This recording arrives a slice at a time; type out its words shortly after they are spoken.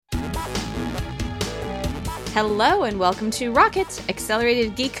Hello and welcome to Rocket,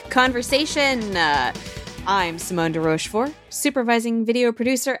 Accelerated Geek Conversation. I'm Simone de Rochefort, supervising video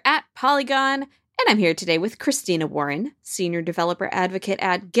producer at Polygon, and I'm here today with Christina Warren, senior developer advocate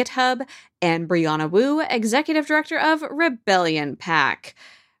at GitHub, and Brianna Wu, executive director of Rebellion Pack.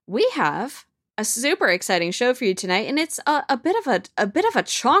 We have a super exciting show for you tonight, and it's a bit of a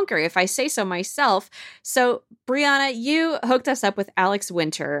chonker, if I say so myself. So, Brianna, you hooked us up with Alex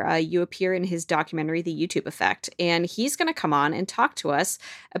Winter. You appear in his documentary, The YouTube Effect, and he's going to come on and talk to us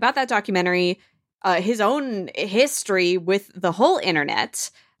about that documentary, his own history with the whole internet.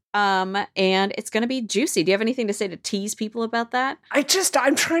 And it's going to be juicy. Do you have anything to say to tease people about that? I'm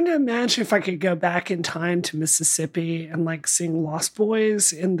trying to imagine if I could go back in time to Mississippi and like sing Lost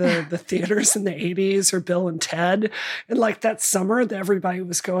Boys in the theaters in the 80s, or Bill and Ted. And like that summer that everybody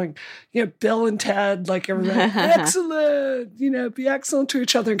was going, Bill and Ted, like everybody, excellent, be excellent to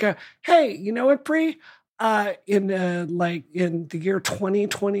each other, and go, hey, you know what, Brie? In the year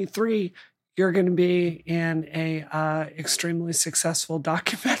 2023, you're going to be in a extremely successful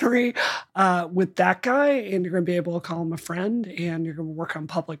documentary with that guy, and you're going to be able to call him a friend, and you're going to work on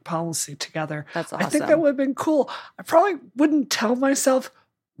public policy together. That's awesome. I think that would have been cool. I probably wouldn't tell myself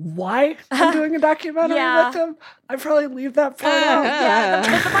why I'm doing a documentary with him. I'd probably leave that part out. Yeah,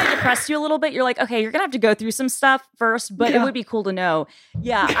 that might depress you a little bit. You're like, okay, you're going to have to go through some stuff first, but it would be cool to know.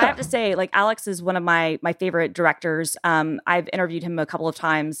 Yeah, I have to say, like, Alex is one of my favorite directors. I've interviewed him a couple of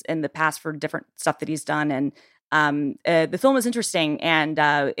times in the past for different stuff that he's done, and the film is interesting and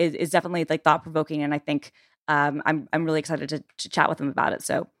is definitely like thought-provoking, and I think I'm really excited to chat with him about it,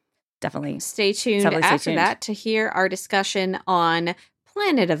 so definitely stay tuned after that to hear our discussion on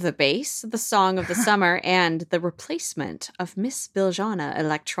Planet of the Bass, the Song of the Summer, and the replacement of Miss Biljana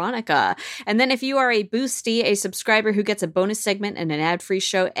Electronica. And then if you are a boosty, a subscriber who gets a bonus segment and an ad-free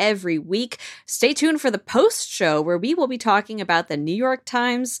show every week, stay tuned for the post-show where we will be talking about the New York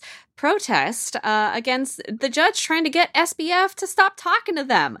Times protest against the judge trying to get SBF to stop talking to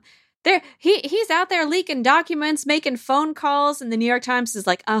them. He's out there leaking documents, making phone calls, and the New York Times is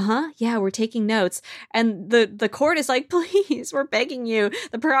like, yeah, we're taking notes. And the court is like, please, we're begging you.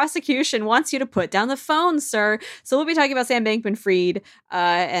 The prosecution wants you to put down the phone, sir. So we'll be talking about Sam Bankman-Fried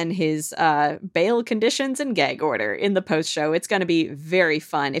and his bail conditions and gag order in the post-show. It's going to be very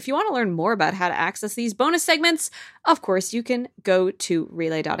fun. If you want to learn more about how to access these bonus segments, of course, you can go to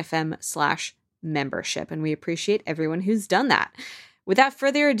relay.fm/membership, and we appreciate everyone who's done that. Without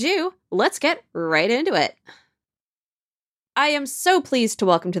further ado, let's get right into it. I am so pleased to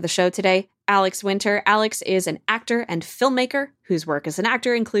welcome to the show today Alex Winter. Alex is an actor and filmmaker whose work as an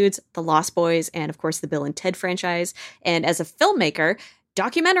actor includes The Lost Boys and, of course, the Bill and Ted franchise. And as a filmmaker,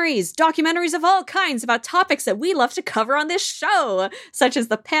 documentaries of all kinds about topics that we love to cover on this show, such as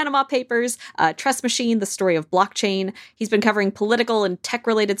the Panama Papers, Trust Machine, the story of blockchain. He's been covering political and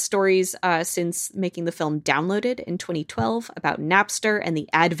tech-related stories since making the film Downloaded in 2012 about Napster and the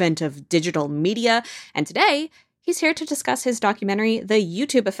advent of digital media. And today, he's here to discuss his documentary, The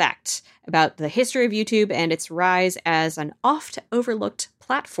YouTube Effect, about the history of YouTube and its rise as an oft-overlooked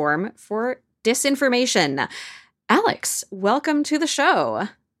platform for disinformation. Alex, welcome to the show.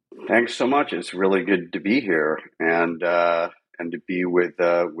 Thanks so much. It's really good to be here and to be with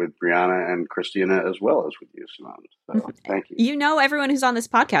Brianna and Christina as well as with you, Simone. So thank you. You know everyone who's on this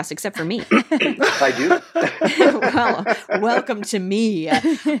podcast except for me. I do. Well, welcome to me.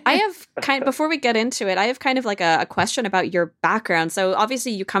 Before we get into it, I have kind of like a question about your background. So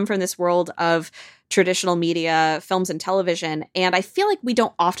obviously you come from this world of traditional media, films and television, and I feel like we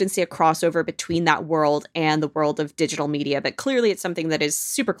don't often see a crossover between that world and the world of digital media, but clearly it's something that is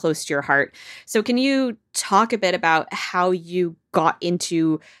super close to your heart. So can you talk a bit about how you got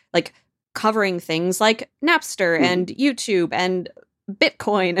into like covering things like Napster and YouTube and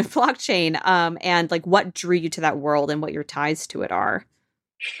Bitcoin and blockchain, and like what drew you to that world and what your ties to it are?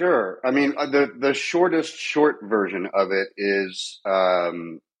 Sure. I mean, the short version of it is, I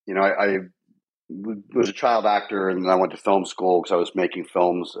was a child actor, and then I went to film school because I was making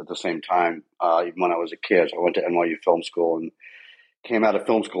films at the same time, even when I was a kid. So I went to NYU Film School and came out of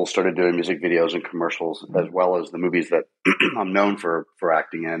film school, started doing music videos and commercials, as well as the movies that I'm known for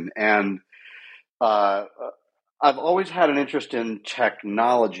acting in. And I've always had an interest in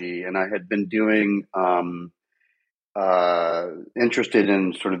technology, and I had been interested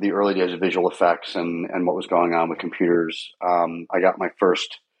in sort of the early days of visual effects and what was going on with computers. I got my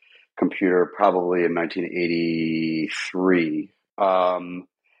first computer probably in 1983.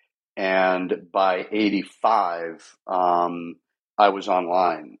 And by 85, I was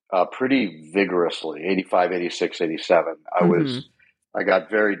online pretty vigorously, 85, 86, 87. I was I got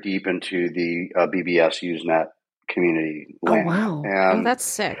very deep into the BBS Usenet community Oh, land. wow. And that's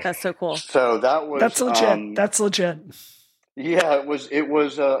sick. That's so cool. so That's legit. That's legit. Yeah, it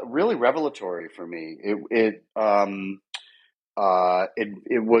was really revelatory for me. It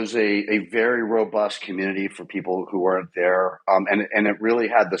was a very robust community for people who weren't there, and it really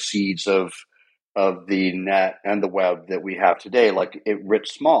had the seeds of the net and the web that we have today. Like, it writ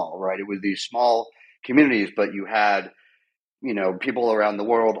small, right? It was these small communities, but you had, people around the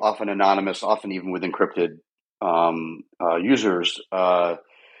world, often anonymous, often even with encrypted users,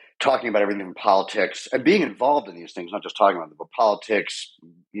 talking about everything from politics and being involved in these things, not just talking about them, but politics,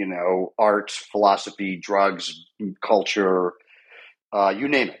 arts, philosophy, drugs, culture, you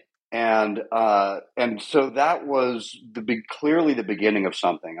name it. And so that was clearly the beginning of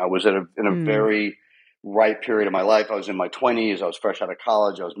something. I was in a very ripe period of my life. I was in my 20s. I was fresh out of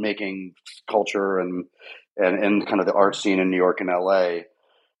college. I was making culture and kind of the art scene in New York and LA.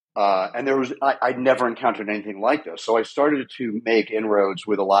 And I'd never encountered anything like this. So I started to make inroads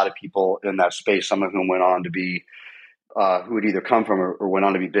with a lot of people in that space, some of whom went on to be, who had either come from or went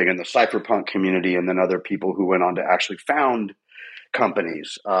on to be big in the cypherpunk community, and then other people who went on to actually found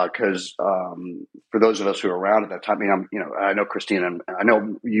companies. Because for those of us who were around at that time, I know Christina, and I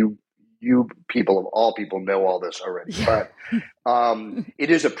know you people of all people know all this already, but it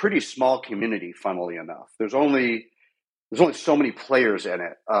is a pretty small community, funnily enough. There's only so many players in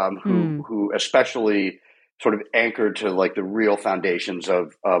it who especially sort of anchored to like the real foundations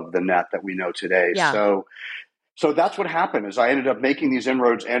of the net that we know today. Yeah. So that's what happened, is I ended up making these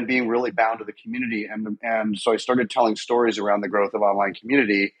inroads and being really bound to the community. And so I started telling stories around the growth of online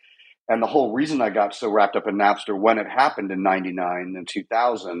community. And the whole reason I got so wrapped up in Napster when it happened in 99 and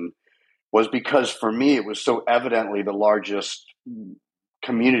 2000 was because for me, it was so evidently the largest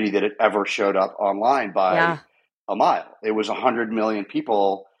community that had ever showed up online by a mile. It was 100 million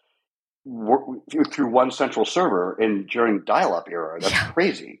people through one central server during dial-up era. That's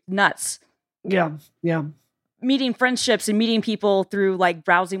crazy. Nuts. Yeah. Meeting friendships and meeting people through like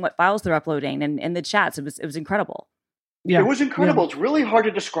browsing what files they're uploading and in the chats. It was incredible. Yeah. It was incredible. It's really hard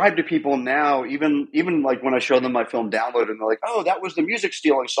to describe to people now, even like when I show them my film download and they're like, oh, that was the music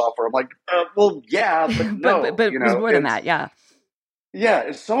stealing software. I'm like, well, yeah, but no. but it was more than that. Yeah. Yeah,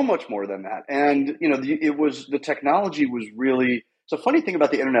 it's so much more than that. And, the technology was really, it's a funny thing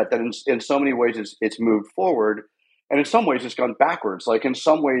about the internet that in so many ways it's moved forward, and in some ways it's gone backwards. Like, in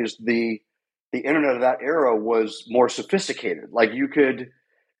some ways the internet of that era was more sophisticated. Like, you could,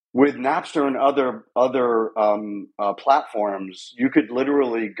 with Napster and other platforms, you could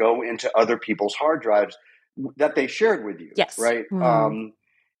literally go into other people's hard drives that they shared with you. Yes. Right.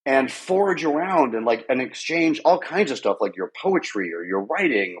 And forage around and exchange all kinds of stuff, like your poetry or your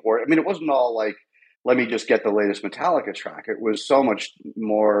writing, it wasn't all like, let me just get the latest Metallica track. It was so much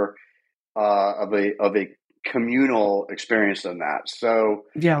more of a communal experience than that. So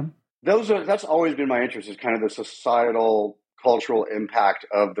yeah, that's always been my interest, is kind of the societal, cultural impact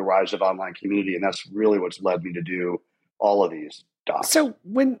of the rise of online community, and that's really what's led me to do all of these docs. So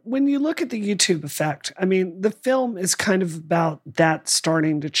when you look at the YouTube effect, the film is kind of about that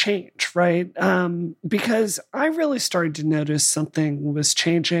starting to change, right? Because I really started to notice something was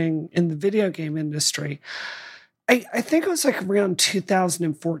changing in the video game industry. I think it was like around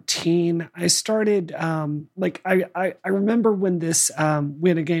 2014. I started I remember when we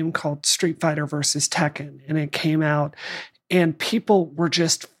had a game called Street Fighter versus Tekken, and it came out, and people were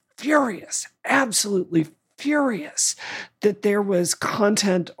just furious, absolutely furious that there was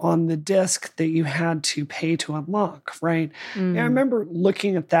content on the disc that you had to pay to unlock, right? And I remember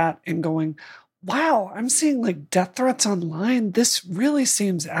looking at that and going, wow, I'm seeing like death threats online. This really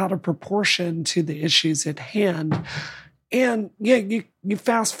seems out of proportion to the issues at hand. And you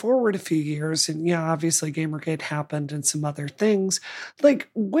fast forward a few years, and obviously Gamergate happened and some other things. Like,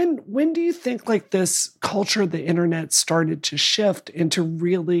 when do you think like this culture of the internet started to shift into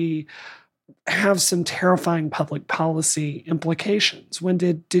really have some terrifying public policy implications? When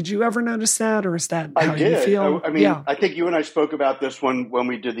did you ever notice that, or is that how you feel? I think you and I spoke about this when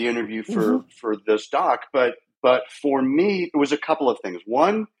we did the interview for this doc, but for me, it was a couple of things.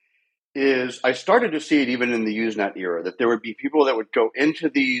 One is I started to see it even in the Usenet era, that there would be people that would go into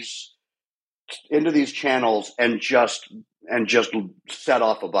these channels and just set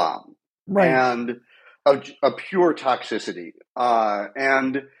off a bomb, right? And a pure toxicity,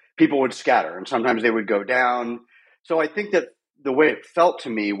 and people would scatter, and sometimes they would go down. So I think that the way it felt to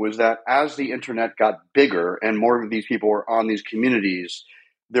me was that as the internet got bigger and more of these people were on these communities,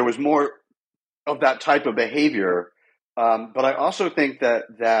 there was more of that type of behavior. But I also think that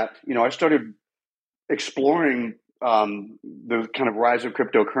I started exploring the kind of rise of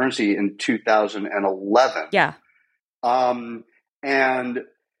cryptocurrency in 2011. Yeah. And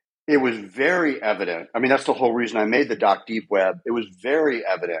it was very evident. I mean, that's the whole reason I made the doc Deep Web. It was very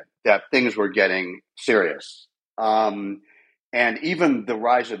evident that things were getting serious. And even the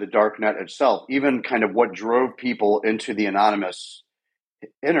rise of the dark net itself, even kind of what drove people into the anonymous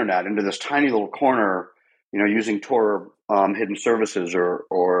internet, into this tiny little corner, using Tor hidden services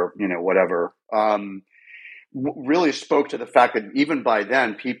or whatever, really spoke to the fact that even by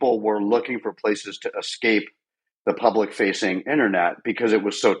then, people were looking for places to escape the public-facing internet because it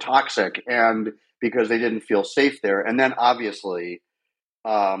was so toxic and because they didn't feel safe there. And then obviously,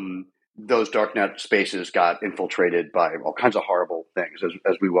 those darknet spaces got infiltrated by all kinds of horrible things,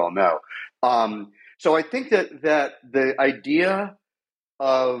 as we well know. So I think that the idea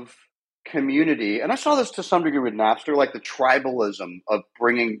of community, and I saw this to some degree with Napster, like the tribalism of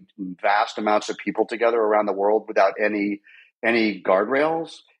bringing vast amounts of people together around the world without any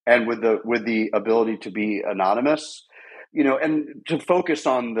guardrails, and with the ability to be anonymous, and to focus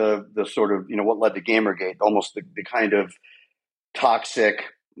on the sort of, what led to Gamergate, almost the kind of toxic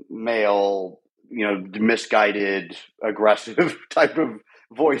male, misguided, aggressive type of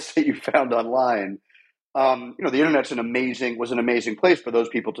voice that you found online. The internet's was an amazing place for those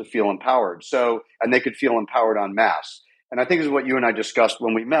people to feel empowered. So, and they could feel empowered en masse. And I think this is what you and I discussed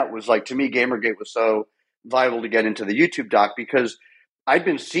when we met, was like, to me, Gamergate was so vital to get into the YouTube doc, because I'd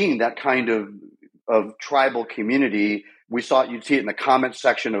been seeing that kind of tribal community. You'd see it in the comments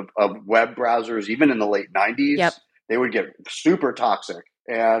section of web browsers, even in the late 90s. Yep. They would get super toxic.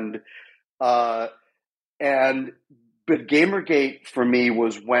 But Gamergate for me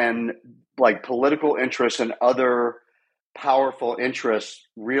was when, like, political interests and other powerful interests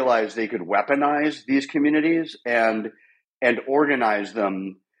realized they could weaponize these communities and organize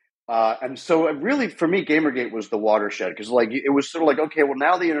them. And so it really, for me, Gamergate was the watershed, because it was sort of like, okay, well,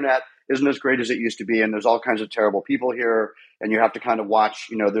 now the internet isn't as great as it used to be, and there's all kinds of terrible people here, and you have to kind of watch,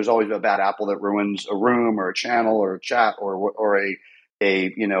 there's always a bad apple that ruins a room or a channel or a chat or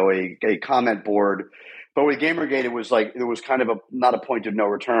a comment board. But with Gamergate, it was kind of not a point of no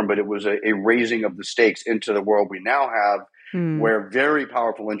return, but it was a raising of the stakes into the world we now have, where very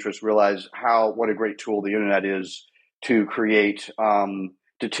powerful interests realize what a great tool the internet is to create,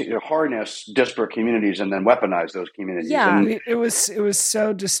 to harness disparate communities and then weaponize those communities. Yeah. And it was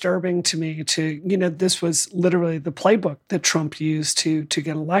so disturbing to me this was literally the playbook that Trump used to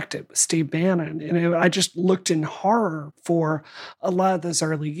get elected with Steve Bannon. And I just looked in horror for a lot of those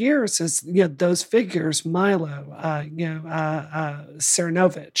early years as, those figures, Milo,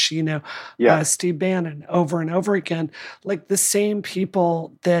 Cernovich, Steve Bannon, over and over again, like the same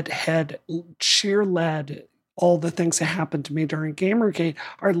people that had cheerled all the things that happened to me during Gamergate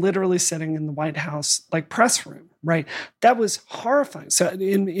are literally sitting in the White House, like, press room, right? That was horrifying. So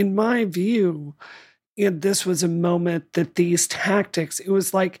in my view, this was a moment that these tactics, it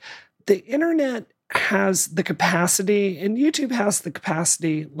was like the internet has the capacity, and YouTube has the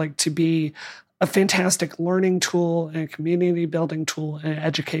capacity, like, to be a fantastic learning tool and a community building tool and an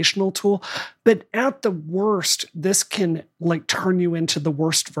educational tool. But at the worst, this can, like, turn you into the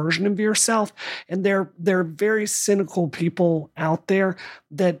worst version of yourself. And there are very cynical people out there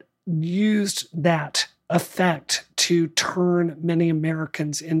that used that effect to turn many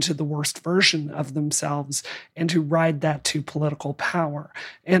Americans into the worst version of themselves and to ride that to political power.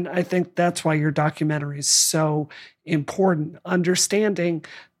 And I think that's why your documentary is so important, understanding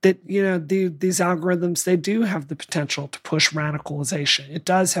that, these algorithms, they do have the potential to push radicalization. It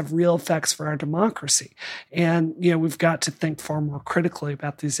does have real effects for our democracy. And, we've got to think far more critically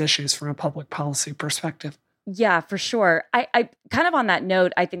about these issues from a public policy perspective. Yeah, for sure. I kind of on that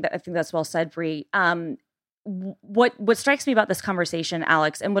note, I think that's well said, Bree. What strikes me about this conversation,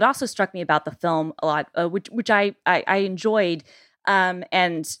 Alex, and what also struck me about the film a lot, which I enjoyed, and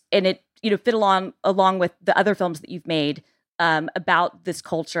it fit along with the other films that you've made about this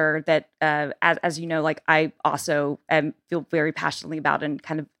culture that, as you know, like, I also feel very passionately about and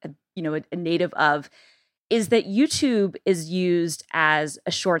kind of a native of, is that YouTube is used as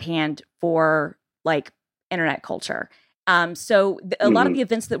a shorthand for, like, internet culture. So a lot of the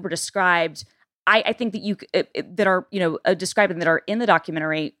events that were described, I think that that are described and that are in the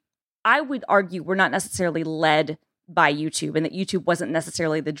documentary, I would argue were not necessarily led by YouTube, and that YouTube wasn't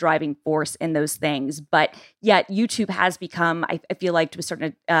necessarily the driving force in those things. But yet YouTube has become, I feel like, to a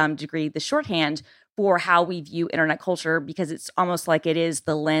certain degree, the shorthand for how we view internet culture, because it's almost like it is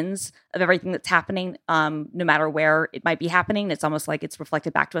the lens of everything that's happening, no matter where it might be happening. It's almost like it's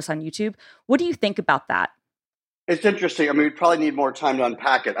reflected back to us on YouTube. What do you think about that? It's interesting. I mean, we'd probably need more time to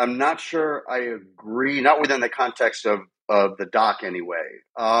unpack it. I'm not sure I agree, not within the context of the doc anyway.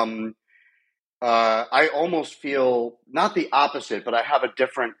 I almost feel not the opposite, but I have a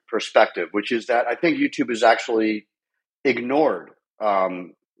different perspective, which is that I think YouTube is actually ignored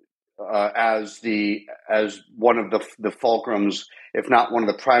as one of the fulcrums, if not one of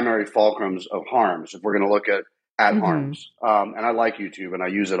the primary fulcrums of harms. If we're going to look at harms, and I like YouTube and I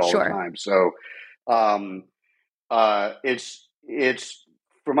use it all the time. So it's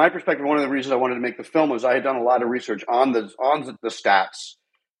from my perspective, one of the reasons I wanted to make the film was I had done a lot of research on the stats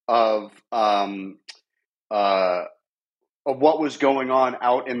of what was going on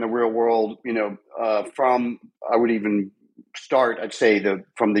out in the real world. From I would even start, I'd say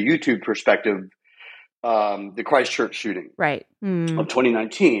from the YouTube perspective, the Christchurch shooting, right, of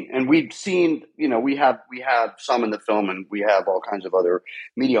 2019, and we'd seen, we have some in the film, and we have all kinds of other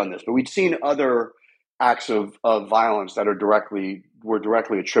media on this, but we'd seen other acts of violence that were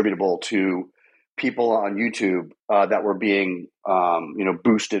directly attributable to people on YouTube that were being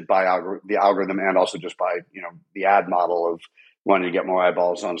boosted by the algorithm, and also just by the ad model of wanting to get more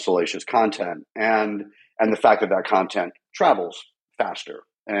eyeballs on salacious content, and the fact that content travels faster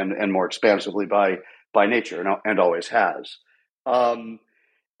and more expansively by nature, and always has. And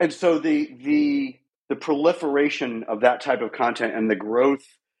so the proliferation of that type of content and the growth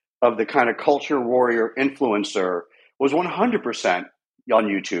of the kind of culture warrior influencer was 100% on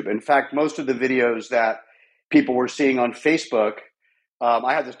YouTube. In fact, most of the videos that people were seeing on Facebook,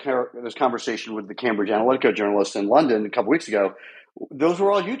 I had this conversation with the Cambridge Analytica journalist in London a couple weeks ago. Those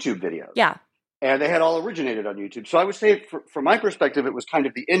were all YouTube videos. Yeah. And they had all originated on YouTube. So I would say, from my perspective, it was kind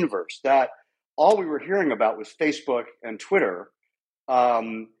of the inverse, that all we were hearing about was Facebook and Twitter.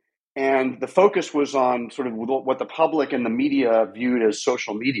 And the focus was on sort of what the public and the media viewed as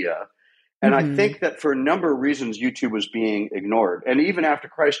social media. And I think that for a number of reasons, YouTube was being ignored. And even after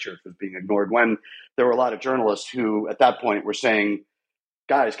Christchurch was being ignored, when there were a lot of journalists who at that point were saying,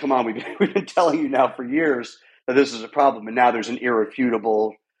 guys, come on, we've been telling you now for years that this is a problem. And now there's an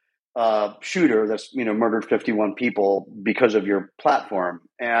irrefutable shooter that's murdered 51 people because of your platform.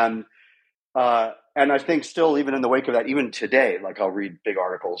 And I think still, even in the wake of that, even today, like I'll read big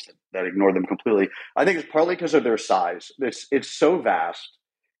articles that ignore them completely. I think it's partly because of their size. It's so vast,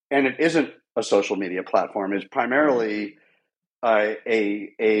 and it isn't a social media platform. It's primarily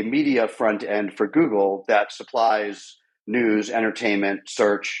a media front end for Google that supplies news, entertainment,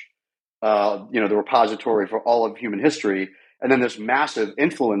 search, the repository for all of human history, and then this massive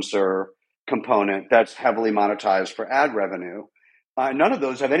influencer component that's heavily monetized for ad revenue. None of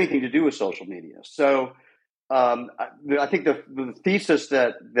those have anything to do with social media. So I think the thesis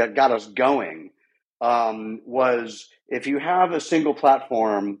that got us going was, if you have a single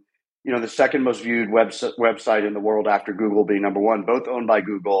platform, the second most viewed website in the world after Google being number one, both owned by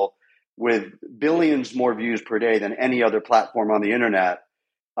Google, with billions more views per day than any other platform on the internet,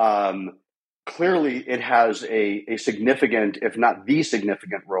 clearly it has a significant, if not the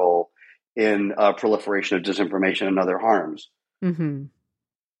significant role in proliferation of disinformation and other harms. Mm-hmm.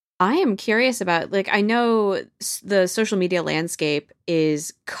 I am curious about, I know the social media landscape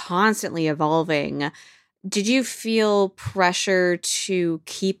is constantly evolving. Did you feel pressure to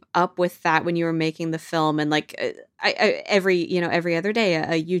keep up with that when you were making the film? And every other day,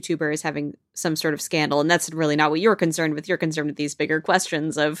 a YouTuber is having some sort of scandal, and that's really not what you're concerned with. You're concerned with these bigger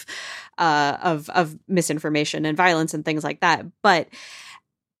questions of misinformation and violence and things like that. But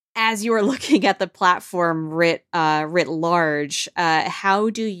as you are looking at the platform writ large, how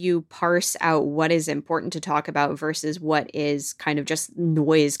do you parse out what is important to talk about versus what is kind of just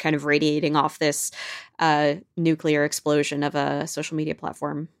noise kind of radiating off this nuclear explosion of a social media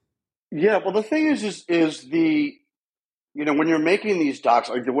platform? Yeah, well, the thing is the, when you're making these docs,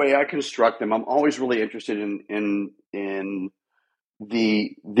 like the way I construct them, I'm always really interested in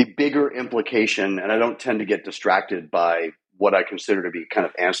the bigger implication, and I don't tend to get distracted by what I consider to be kind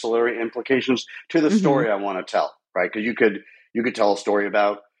of ancillary implications to the story I want to tell, right? Because you could tell a story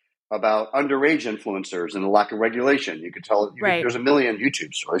about underage influencers and the lack of regulation. You could tell there's a million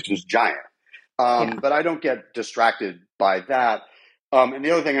YouTube stories, just giant. But I don't get distracted by that. And the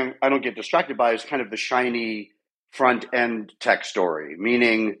other thing I don't get distracted by is kind of the shiny front end tech story,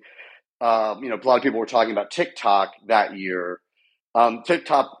 meaning, a lot of people were talking about TikTok that year.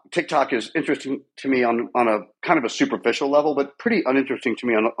 TikTok is interesting to me on a kind of a superficial level, but pretty uninteresting to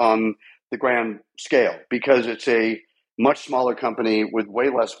me on the grand scale, because it's a much smaller company with way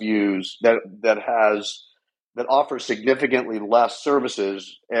less views that offers significantly less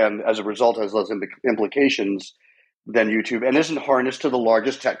services, and as a result has less implications than YouTube, and isn't harnessed to the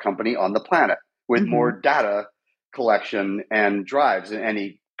largest tech company on the planet with more data collection and drives in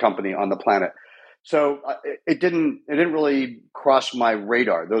any company on the planet. So it didn't really cross my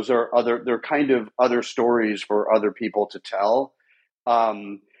radar. They're kind of other stories for other people to tell.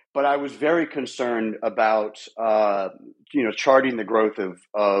 But I was very concerned about charting the growth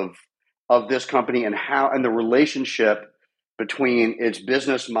of this company and the relationship between its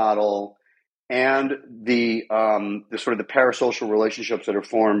business model and the sort of the parasocial relationships that are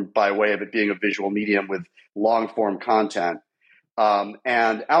formed by way of it being a visual medium with long form content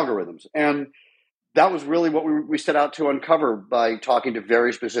and algorithms. And that was really what we set out to uncover by talking to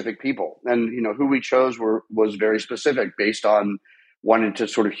very specific people. And who we chose was very specific based on wanting to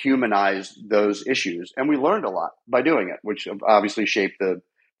sort of humanize those issues. And we learned a lot by doing it, which obviously shaped the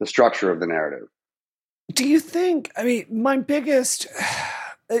structure of the narrative. Do you think, my biggest,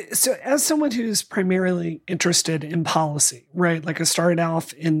 so as someone who's primarily interested in policy, right? Like I started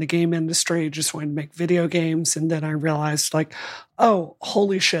off in the game industry, just wanted to make video games. And then I realized oh,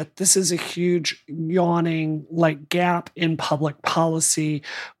 holy shit, this is a huge yawning gap in public policy.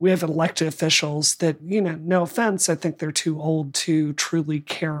 We have elected officials that, no offense, I think they're too old to truly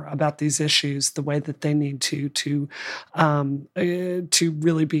care about these issues the way that they need to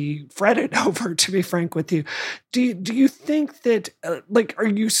really be fretted over, to be frank with you. Do you think that, are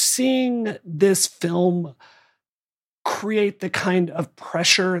you seeing this film create the kind of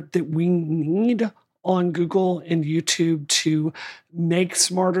pressure that we need on Google and YouTube to make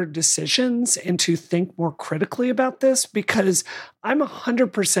smarter decisions and to think more critically about this? Because I'm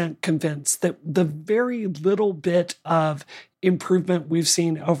 100% convinced that the very little bit of improvement we've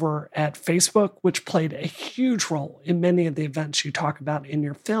seen over at Facebook, which played a huge role in many of the events you talk about in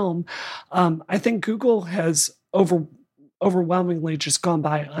your film, I think Google has overwhelmingly just gone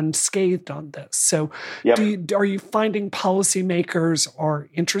by unscathed on this. So yep. Are you finding policymakers are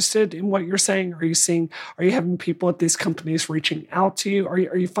interested in what you're saying? Are you having people at these companies reaching out to you? Are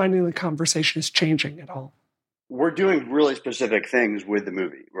you finding the conversation is changing at all? We're doing really specific things with the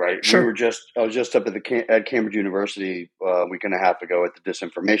movie, right? Sure. I was just up at Cambridge University a week and a half ago at the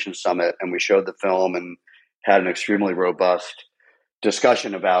Disinformation Summit, and we showed the film and had an extremely robust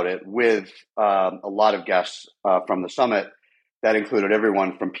discussion about it with a lot of guests from the summit. That included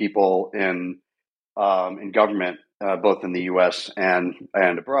everyone from people in government, both in the U.S. and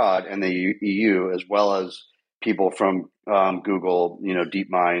abroad, and the EU, as well as people from Google,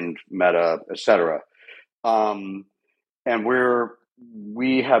 DeepMind, Meta, etc. And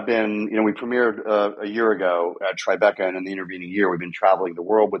we have been, we premiered a year ago at Tribeca, and in the intervening year, we've been traveling the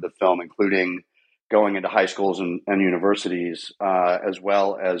world with the film, including going into high schools and universities, as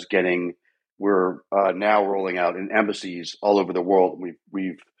well as we're now rolling out in embassies all over the world.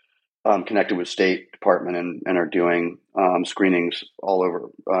 We've connected with State Department and are doing screenings all over,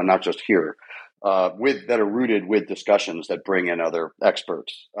 not just here, that are rooted with discussions that bring in other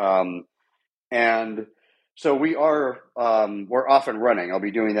experts. And so we're off and running. I'll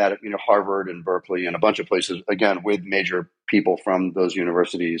be doing that at Harvard and Berkeley and a bunch of places, again, with major people from those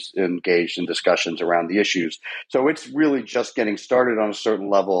universities engaged in discussions around the issues. So it's really just getting started on a certain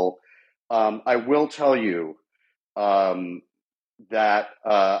level. I will tell you that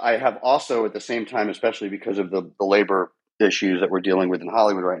I have also, at the same time, especially because of the labor issues that we're dealing with in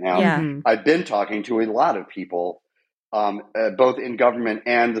Hollywood right now, I've been talking to a lot of people, both in government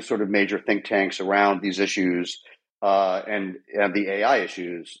and the sort of major think tanks around these issues and the AI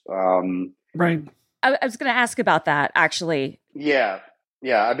issues. Right. I was going to ask about that, actually. Yeah.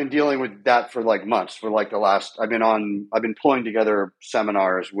 I've been dealing with that for months. I've been pulling together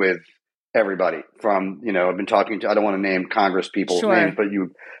seminars with everybody from, I've been talking to, I don't want to name Congress people's names, but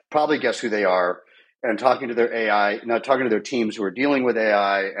you probably guess who they are, and talking to their AI, talking to their teams who are dealing with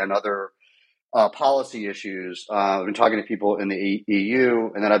AI and other policy issues. I've been talking to people in the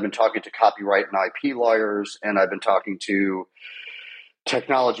EU, and then I've been talking to copyright and IP lawyers, and I've been talking to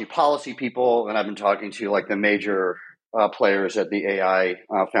technology policy people, and I've been talking to the major players at the AI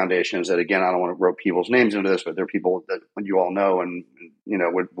foundations that, again, I don't want to rope people's names into this, but they're people that you all know and,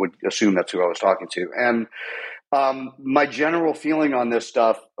 would assume that's who I was talking to. And my general feeling on this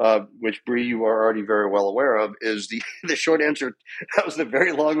stuff, which Bree, you are already very well aware of, is the short answer. That was a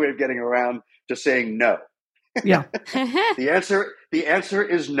very long way of getting around to saying no. Yeah. The answer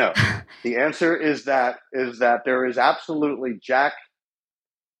is no. The answer is that there is absolutely Jack.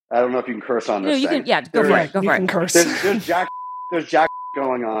 I don't know if you can curse on this. No, you thing. can. Yeah, go for it. Go for it. Curse. There's Jack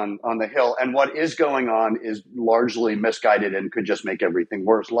going on the Hill, and what is going on is largely misguided and could just make everything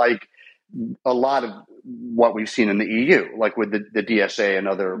worse. Like a lot of what we've seen in the EU, like with the DSA and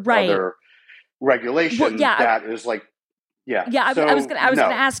other regulations. Well, yeah. That is Yeah. Yeah, I was going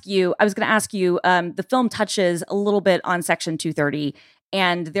to ask you. The film touches a little bit on Section 230,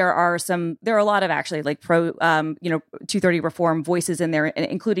 and there are a lot of actually like pro, 230 reform voices in there,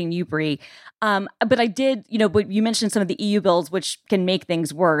 including you, Bree. But I did, but you mentioned some of the EU bills which can make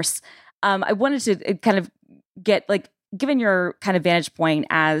things worse. I wanted to kind of get like, given your kind of vantage point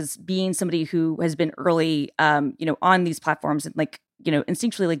as being somebody who has been early, on these platforms and like,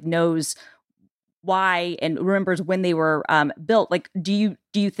 instinctually like knows why and remembers when they were built. Like, do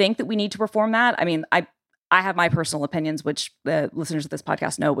you think that we need to reform that? I mean, I have my personal opinions, which the listeners of this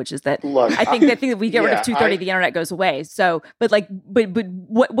podcast know, which is that I think that we get rid of 230, the internet goes away. So, but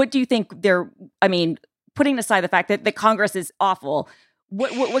what do you think I mean, putting aside the fact that Congress is awful,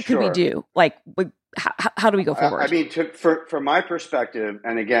 what could we do? Like, how do we go forward? I mean, from my perspective,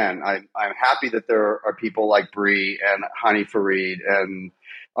 and again, I'm happy that there are people like Bree and Hani Farid and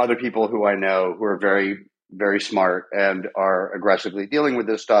other people who I know who are very, very smart and are aggressively dealing with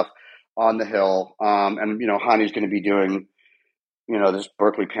this stuff on the Hill. And, Hani's going to be doing, this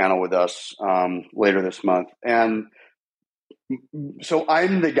Berkeley panel with us later this month. And so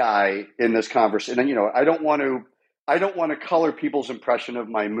I'm the guy in this conversation. And, I don't want to color people's impression of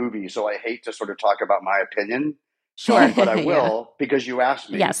my movie. So I hate to sort of talk about my opinion. Sure. But I will because you asked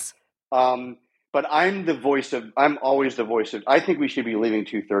me. Yes. But I'm always the voice of, I think we should be leaving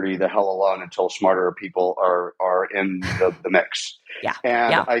 230 the hell alone until smarter people are in the mix. Yeah.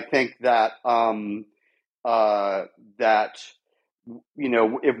 And I think that,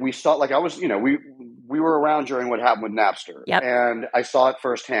 if we saw, like I was, we were around during what happened with Napster. Yep. And I saw it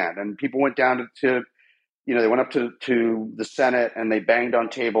firsthand, and people went down to they went up to the Senate and they banged on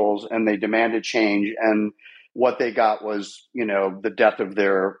tables and they demanded change. And what they got was, the death of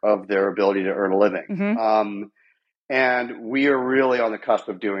their ability to earn a living. Mm-hmm. And we are really on the cusp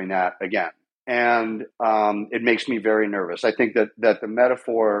of doing that again. And it makes me very nervous. I think that the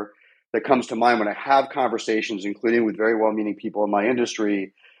metaphor that comes to mind when I have conversations, including with very well-meaning people in my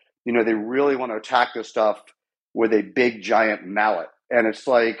industry, they really want to attack this stuff with a big, giant mallet. And it's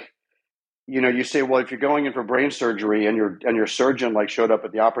like, you say, well, if you're going in for brain surgery and your surgeon like showed up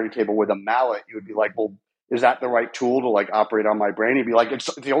at the operating table with a mallet, you would be like, well, is that the right tool to like operate on my brain? He'd be like,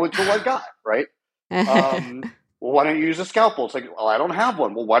 it's the only tool I got, right? Well, why don't you use a scalpel? It's like, well, I don't have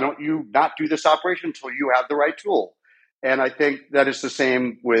one. Well, why don't you not do this operation until you have the right tool? And I think that it's the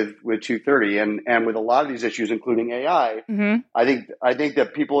same with 230 and with a lot of these issues, including AI. Mm-hmm. I think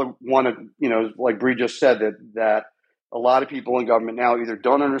that people want to, like Bree just said, that a lot of people in government now either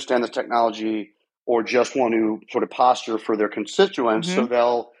don't understand the technology or just want to sort of posture for their constituents. Mm-hmm. So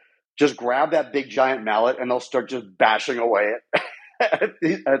they'll just grab that big giant mallet and they'll start just bashing away at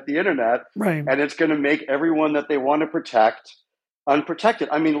the internet. Right. And it's going to make everyone that they want to protect unprotected.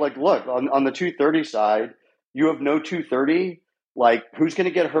 I mean, like, look, on the 230 side, you have no 230. Like, who's going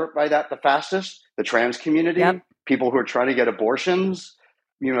to get hurt by that the fastest? The trans community, yep. People who are trying to get abortions,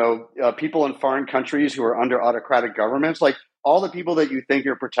 people in foreign countries who are under autocratic governments, like all the people that you think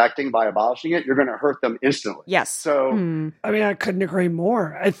you're protecting by abolishing it, you're going to hurt them instantly. Yes. So, I mean, I couldn't agree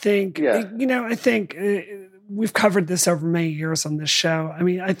more. I think, we've covered this over many years on this show. I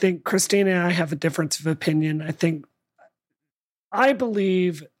mean, I think Christina and I have a difference of opinion. I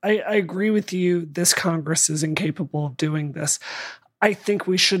believe, I agree with you, this Congress is incapable of doing this. I think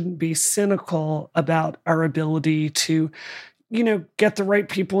we shouldn't be cynical about our ability to, get the right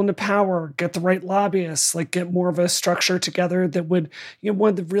people into power, get the right lobbyists, like get more of a structure together that would, one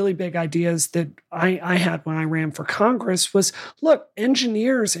of the really big ideas that I had when I ran for Congress was, look,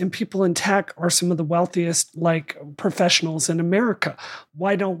 engineers and people in tech are some of the wealthiest professionals in America.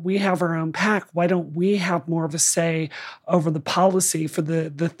 Why don't we have our own PAC? Why don't we have more of a say over the policy for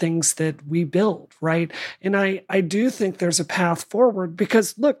the things that we build, right? And I do think there's a path forward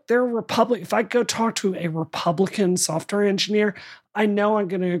because, look, if I go talk to a Republican software engineer, I know I'm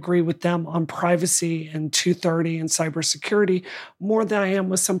going to agree with them on privacy and 230 and cybersecurity more than I am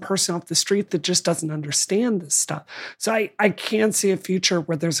with some person off the street that just doesn't understand this stuff. So I can see a future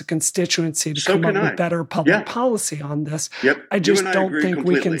where there's a constituency to come up with better public policy on this. Yep. I just don't think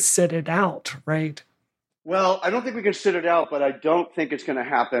completely. we can sit it out, right? Well, I don't think we can sit it out, but I don't think it's going to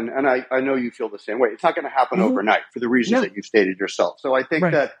happen. And I know you feel the same way. It's not going to happen overnight for the reasons that you've stated yourself. So I think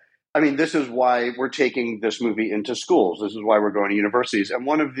that, this is why we're taking this movie into schools. This is why we're going to universities. And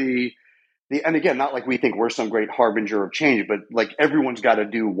one of and again, not like we think we're some great harbinger of change, but like everyone's got to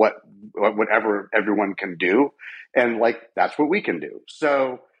do whatever everyone can do. And like, that's what we can do.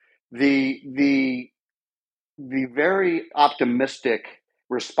 So the very optimistic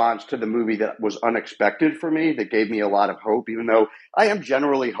response to the movie that was unexpected for me, that gave me a lot of hope, even though I am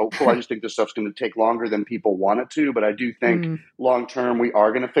generally hopeful. I just think this stuff's going to take longer than people want it to. But I do think long term, we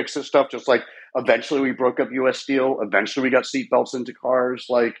are going to fix this stuff. Just like eventually we broke up U.S. Steel. Eventually we got seatbelts into cars.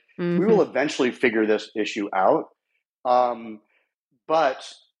 Like we will eventually figure this issue out.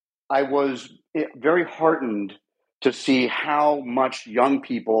 But I was very heartened to see how much young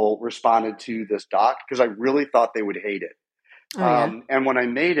people responded to this doc, because I really thought they would hate it. And when I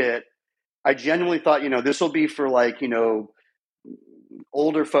made it, I genuinely thought, this will be for like,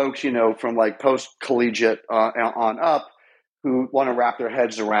 older folks, from like post-collegiate on up, who want to wrap their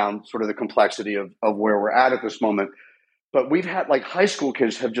heads around sort of the complexity of where we're at this moment. But we've had like high school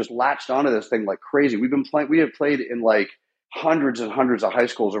kids have just latched onto this thing like crazy. We have played in like hundreds and hundreds of high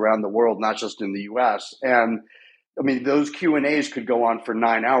schools around the world, not just in the US. And I mean, those Q&As could go on for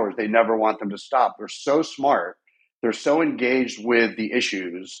 9 hours. They never want them to stop. They're so smart. They're so engaged with the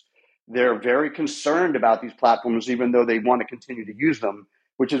issues. They're very concerned about these platforms, even though they want to continue to use them,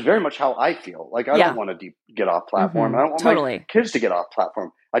 which is very much how I feel. Like, I don't want to get off platform. I don't want my kids to get off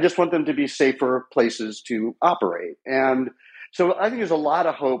platform. I just want them to be safer places to operate. And so I think there's a lot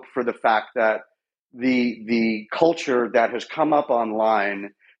of hope for the fact that the culture that has come up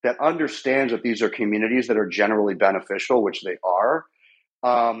online that understands that these are communities that are generally beneficial, which they are,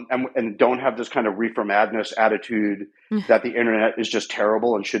 and don't have this kind of reefer madness attitude that the internet is just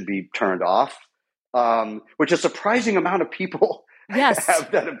terrible and should be turned off, which a surprising amount of people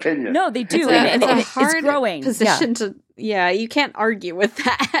have that opinion. No, they do. It's a hard it's growing position to, you can't argue with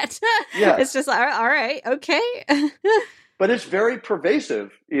that. It's just, all right, okay. But it's very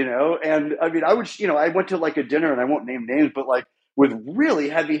pervasive, and I mean, I went to like a dinner, and I won't name names, but like with really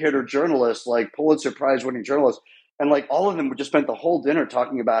heavy hitter journalists, like Pulitzer Prize winning journalists. And like all of them just spent the whole dinner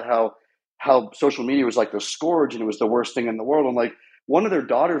talking about how social media was like the scourge and it was the worst thing in the world. And like one of their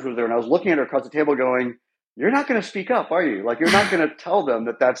daughters was there, and I was looking at her across the table going, "You're not going to speak up, are you? Like you're not going to tell them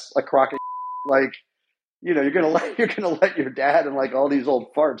that that's a crock of like, you're going to let your dad and like all these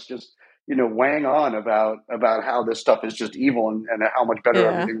old farts just wang on about how this stuff is just evil and how much better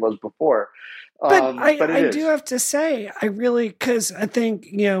everything was before." But I do have to say, I really, because I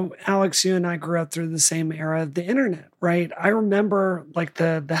think, Alex, you and I grew up through the same era of the internet, right? I remember like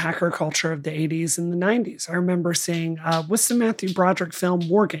the hacker culture of the 80s and the 90s. I remember seeing, what's the Matthew Broderick film,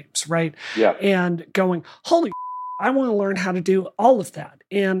 War Games, right? Yeah. And going, holy, I want to learn how to do all of that.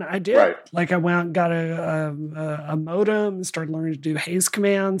 And I did. Right. Like I went out and got a modem and started learning to do Haze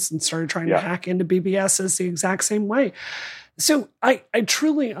commands and started trying to hack into BBSs the exact same way. So I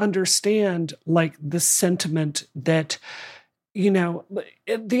truly understand like the sentiment that, the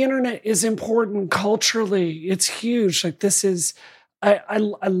internet is important culturally. It's huge. Like this is, I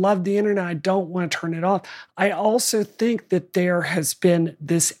love the internet. I don't want to turn it off. I also think that there has been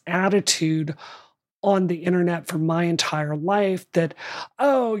this attitude on the internet for my entire life that,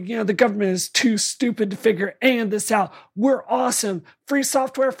 the government is too stupid to figure this out. We're awesome. Free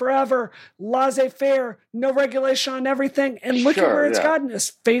software forever. Laissez-faire. No regulation on everything. And look at where it's gotten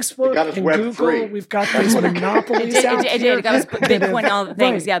us. Facebook and Google. Free. We've got these monopolies out here. It got us Bitcoin, all the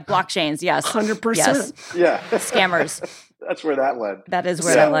things. Right. Yeah, blockchains. Yes. 100%. Yes. Yeah. Scammers. That's where that led. That is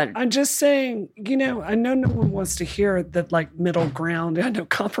where that led. I'm just saying, I know no one wants to hear that like middle ground. I know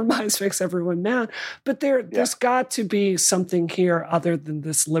compromise makes everyone mad, but there's got to be something here other than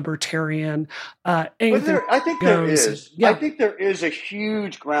this libertarian. I think there is. Yeah. I think there is a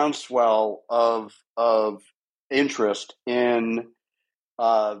huge groundswell of interest in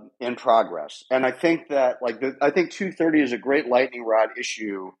progress, and I think that I think 230 is a great lightning rod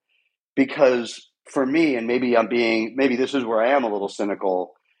issue because. For me, and maybe this is where I am a little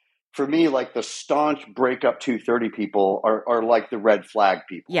cynical. For me, like the staunch breakup 230 people are like the red flag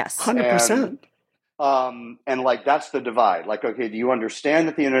people. Yes, 100%. And like that's the divide. Like, okay, do you understand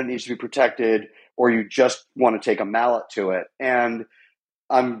that the internet needs to be protected, or you just want to take a mallet to it? And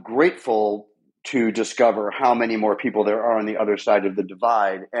I'm grateful to discover how many more people there are on the other side of the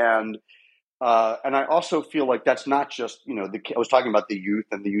divide. And I also feel like that's not just, I was talking about the youth,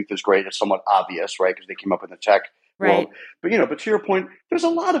 and the youth is great. It's somewhat obvious, right? Because they came up in the tech world. But, but to your point, there's a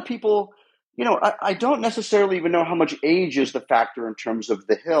lot of people, I don't necessarily even know how much age is the factor in terms of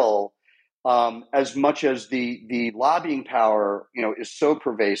the Hill, as much as the lobbying power, is so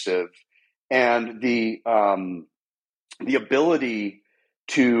pervasive, and the ability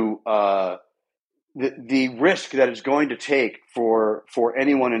to, the risk that it's going to take for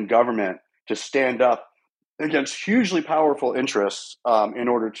anyone in government to stand up against hugely powerful interests in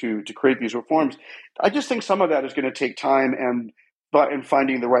order to create these reforms. I just think some of that is going to take time, and and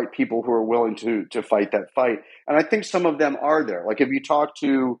finding the right people who are willing to fight that fight. And I think some of them are there. Like if you talk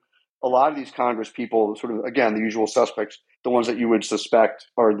to a lot of these Congress people, sort of, again, the usual suspects, the ones that you would suspect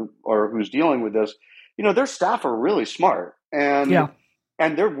or who's dealing with this, their staff are really smart and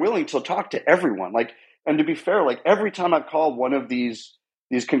they're willing to talk to everyone. Like, and to be fair, like every time I've called one of these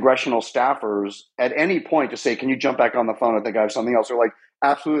congressional staffers at any point to say, can you jump back on the phone? I think I have something else. They're like,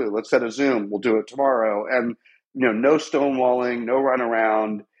 absolutely. Let's set a Zoom. We'll do it tomorrow. And, no stonewalling, no run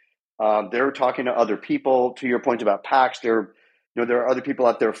around. They're talking to other people. To your point about PACs, there are other people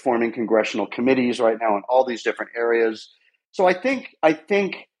out there forming congressional committees right now in all these different areas. So I think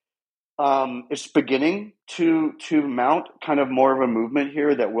it's beginning to mount kind of more of a movement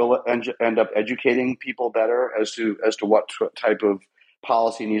here that will end up educating people better as to what type of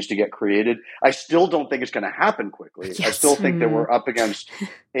policy needs to get created. I still don't think it's going to happen quickly. Yes. I still think that we're up against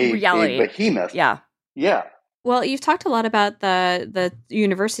a behemoth. Yeah. Yeah. Well, you've talked a lot about the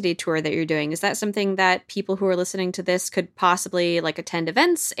university tour that you're doing. Is that something that people who are listening to this could possibly attend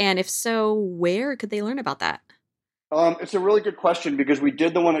events? And if so, where could they learn about that? It's a really good question because we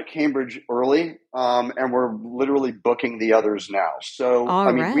did the one at Cambridge early, and we're literally booking the others now. So,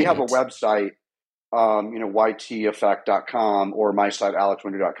 we have a website, yteffect.com or my site,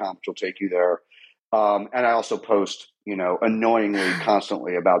 alexwinter.com, which will take you there. And I also post, annoyingly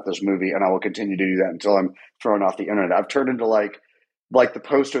constantly about this movie, and I will continue to do that until I'm thrown off the internet. I've turned into like the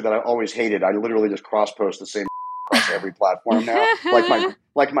poster that I always hated. I literally just cross post the same across every platform now,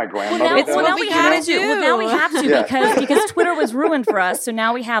 like my grandmother. Well, now we have to because Twitter was ruined for us. So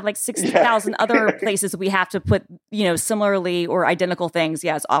now we have 60,000 other places we have to put similarly or identical things.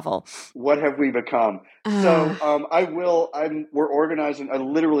 Yeah, it's awful. What have we become? So we're organizing. I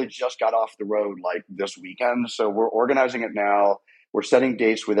literally just got off the road this weekend, so we're organizing it now. We're setting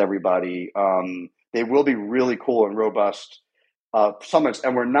dates with everybody. They will be really cool and robust summits,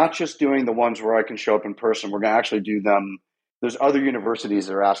 and we're not just doing the ones where I can show up in person. We're going to actually do them. There's other universities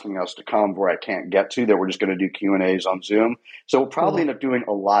that are asking us to come where I can't get to, that we're just going to do Q&As on Zoom. So we'll probably end up doing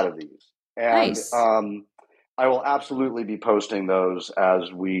a lot of these. And nice. I will absolutely be posting those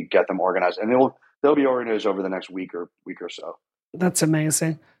as we get them organized, and they'll be organized over the next week or so. That's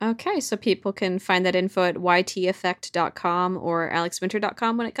amazing. Okay, so people can find that info at yteffect.com or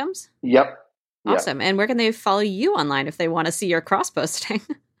alexwinter.com when it comes? Yep. Awesome. And where can they follow you online if they want to see your cross posting?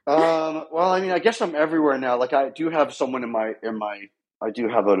 Well, I guess I'm everywhere now. I do have someone I do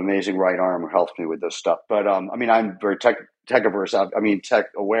have an amazing right arm who helps me with this stuff. But I'm very tech averse. Tech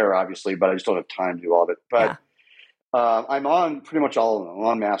aware, obviously, but I just don't have time to do all of it. But I'm on pretty much all of them. I'm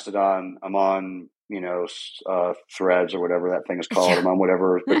on Mastodon. I'm on Threads or whatever that thing is called. I'm on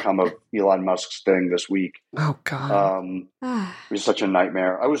whatever has become of Elon Musk's thing this week. Oh God, it was such a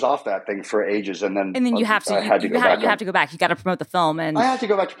nightmare. I was off that thing for ages, and then you have to go back. You got to promote the film, and I have to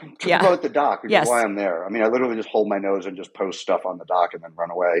go back to promote the doc, which is why I'm there. I literally just hold my nose and just post stuff on the doc and then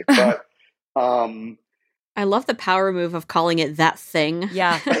run away. But I love the power move of calling it that thing.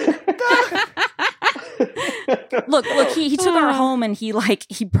 Yeah. Look, he took our home and he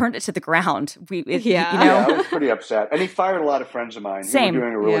burned it to the ground. I was pretty upset. And he fired a lot of friends of mine who were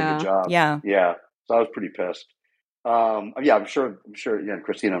doing a really good job. Yeah. So I was pretty pissed. I'm sure,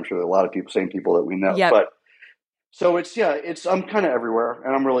 Christina, I'm sure there are a lot of same people that we know. Yep. But so I'm kind of everywhere,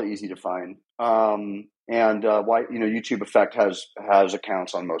 and I'm really easy to find. YouTube Effect has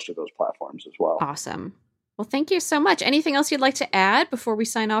accounts on most of those platforms as well. Awesome. Well, thank you so much. Anything else you'd like to add before we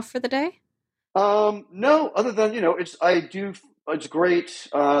sign off for the day? No, other than, it's great.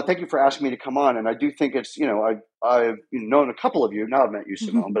 Thank you for asking me to come on. And I do think it's, I've known a couple of you. Now I've met you,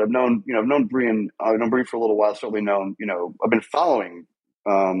 Simone, but I've known Bree for a little while. Certainly known, I've been following,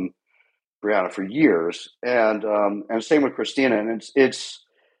 Brianna for years, and same with Christina. And it's,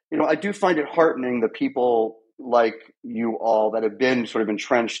 I do find it heartening that people like you all that have been sort of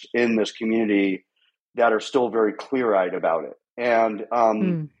entrenched in this community that are still very clear-eyed about it.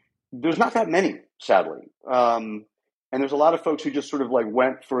 And, there's not that many, sadly. And there's a lot of folks who just sort of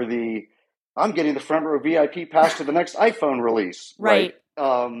went for I'm getting the front row VIP pass to the next iPhone release. Right.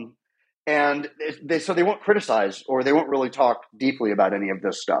 And they won't criticize, or they won't really talk deeply about any of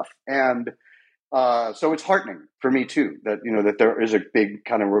this stuff. And so it's heartening for me too, that, that there is a big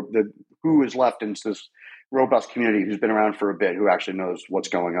kind of who is left in this robust community who's been around for a bit, who actually knows what's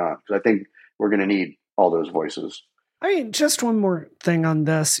going on. Because I think we're going to need all those voices. I mean, just one more thing on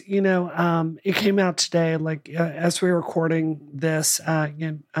this. It came out today, as we were recording this,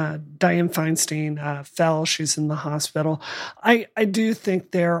 Dianne Feinstein fell. She's in the hospital. I do think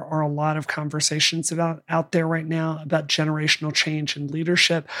there are a lot of conversations out there right now about generational change in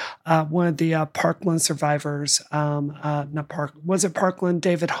leadership. One of the Parkland survivors, was it Parkland?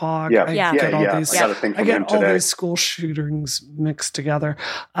 David Hogg. Yeah. I get all today. these school shootings mixed together.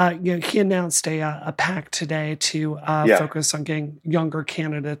 He announced a pact today to focus on getting younger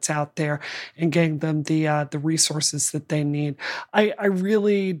candidates out there and getting them the resources that they need. I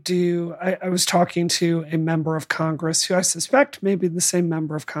really do. I was talking to a member of Congress who I suspect may be the same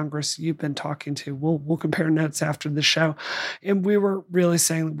member of Congress you've been talking to. We'll compare notes after the show. And we were really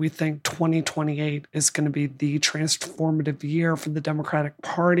saying that we think 2028 is going to be the transformative year for the Democratic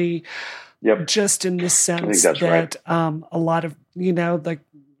Party. Yep. Just in the sense that right. A lot of,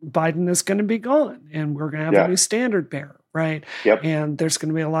 Biden is going to be gone and we're going to have a new standard bearer, right? Yep. And there's going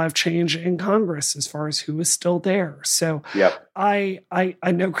to be a lot of change in Congress as far as who is still there. So I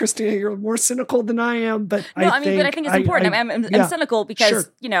know, Christina, you're more cynical than I am, but I think it's important. I'm cynical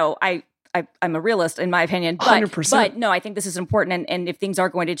because, I'm a realist in my opinion, but 100%. But no, I think this is important. And if things are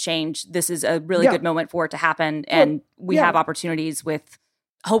going to change, this is a really good moment for it to happen. And we have opportunities with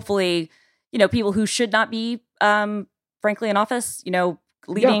hopefully, people who should not be, frankly, in office,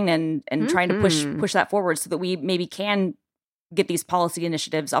 leading and trying to push that forward so that we maybe can get these policy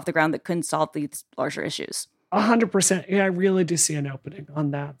initiatives off the ground that can solve these larger issues. 100%. Yeah, I really do see an opening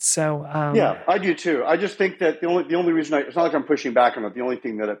on that. So I do too. I just think that the only reason it's not like I'm pushing back on it. The only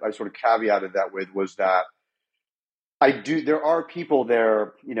thing that I sort of caveated that with was that there are people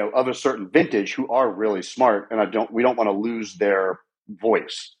there, of a certain vintage who are really smart, and we don't want to lose their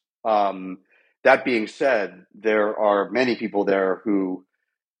voice. That being said, there are many people there who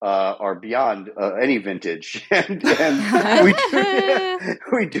are beyond any vintage, and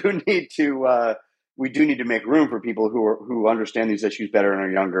we do need to make room for people who understand these issues better and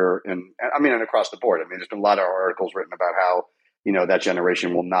are younger, and across the board. There's been a lot of articles written about how that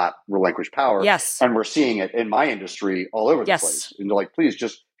generation will not relinquish power. Yes, and we're seeing it in my industry all over the place. And they're like, please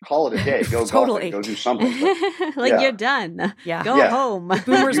just call it a day. Go golfing. Go do something. But, you're done. Yeah, go home.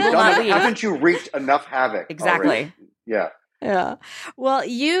 Boomers will not leave. Haven't you wreaked enough havoc? Exactly. Already? Yeah. Yeah. Well,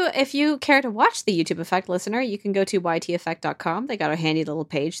 if you care to watch the YouTube Effect, listener, you can go to yteffect.com. They got a handy little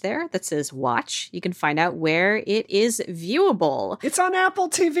page there that says watch. You can find out where it is viewable. It's on Apple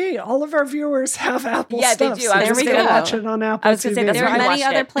TV. All of our viewers have Apple stuff. They do. So there we go. Watch it on Apple TV. Say, there are many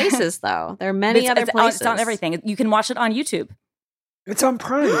other places, though. There are many other places. It's on everything. You can watch it on YouTube. It's on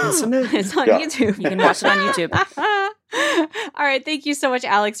Prime, isn't it? It's on YouTube. You can watch it on YouTube. All right. Thank you so much,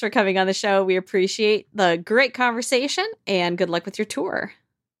 Alex, for coming on the show. We appreciate the great conversation and good luck with your tour.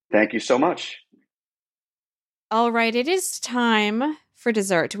 Thank you so much. All right. It is time for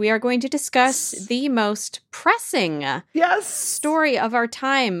dessert. We are going to discuss the most pressing story of our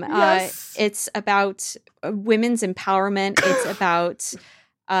time. It's about women's empowerment. It's about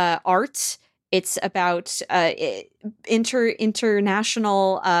art. It's about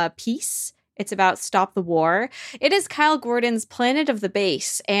international peace. It's about Stop the War. It is Kyle Gordon's Planet of the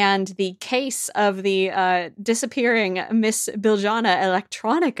Bass and the case of the disappearing Miss Biljana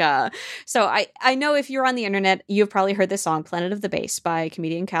Electronica. So I know if you're on the internet, you've probably heard this song, Planet of the Bass by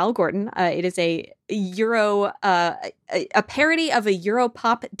comedian Kyle Gordon. It is a parody of a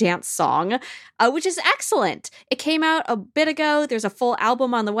Europop dance song, which is excellent. It came out a bit ago. There's a full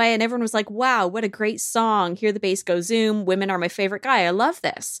album on the way, and everyone was like, wow, what a great song. Hear the bass go zoom. Women are my favorite guy. I love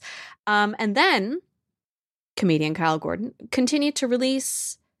this. And then comedian Kyle Gordon continued to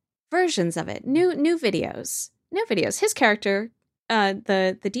release versions of it, new videos. His character,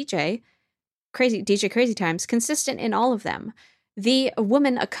 the DJ Crazy Times, consistent in all of them. The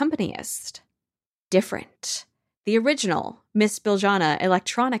woman accompanist, different. The original Miss Biljana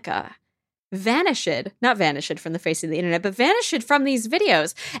Electronica not vanished from the face of the internet, but vanished from these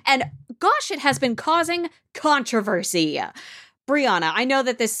videos. And gosh, it has been causing controversy. Brianna, I know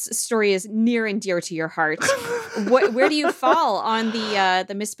that this story is near and dear to your heart. Where do you fall on the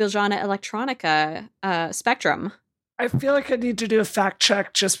Miss Biljana Electronica spectrum? I feel like I need to do a fact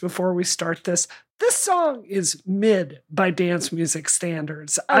check just before we start this. This song is mid by dance music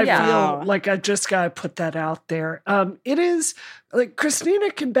standards. I feel like I just got to put that out there. It is, like, Christina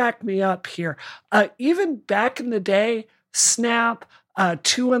can back me up here. Even back in the day, Snap,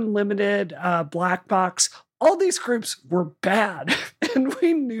 Two Unlimited, Black Box, all these groups were bad, and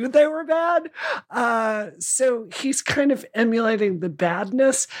we knew they were bad. So he's kind of emulating the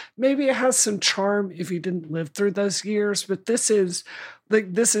badness. Maybe it has some charm if you didn't live through those years, but this is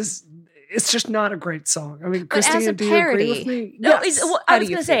it's just not a great song. I mean, but Christina, as a do you agree with parody, me? No, Yes. I was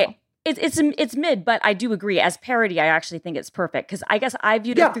going to say it's mid, but I do agree. As parody, I actually think it's perfect because I guess I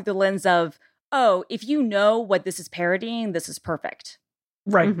viewed it through the lens of, oh, if you know what this is parodying, this is perfect.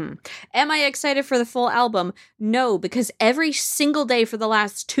 Right. Mm-hmm. Am I excited for the full album? No, because every single day for the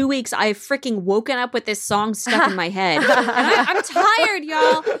last 2 weeks, I've freaking woken up with this song stuck in my head. And I'm tired,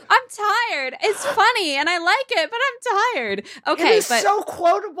 y'all. I'm tired. It's funny and I like it, but I'm tired. Okay, it is so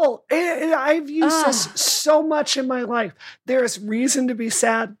quotable. I've used this so much in my life. There's reason to be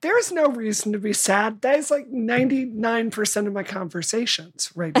sad. There's no reason to be sad. That is like 99% of my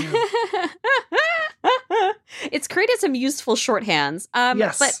conversations right now. It's created some useful shorthands.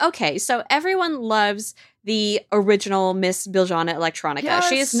 Yes. But okay, so everyone loves the original Miss Biljana Electronica. Yes.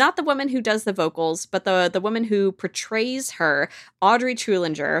 She is not the woman who does the vocals, but the woman who portrays her, Audrey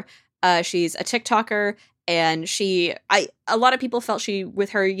Trulinger. She's a TikToker, and a lot of people felt she, with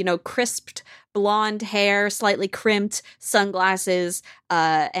her, crisped blonde hair, slightly crimped sunglasses,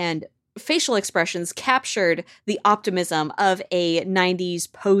 and facial expressions captured the optimism of a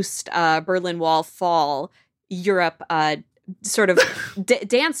 90s post Berlin Wall fall Europe sort of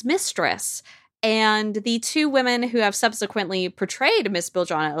dance mistress. And the two women who have subsequently portrayed Miss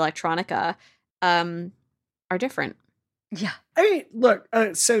Biljana Electronica are different. Yeah. I mean, look,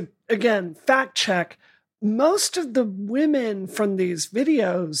 so again, fact check. Most of the women from these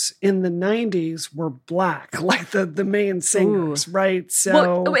videos in the 90s were black, like the main singers, right?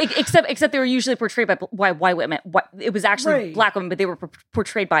 So, except they were usually portrayed by white women. It was actually black women, but they were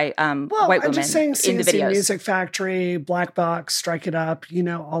portrayed by white women. I'm just saying, in the videos. Music Factory, Black Box, Strike It Up,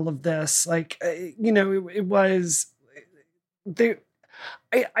 all of this, like, it was they.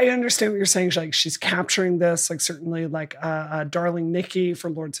 I understand what you're saying. Like, she's capturing this, like, certainly like Darling Nikki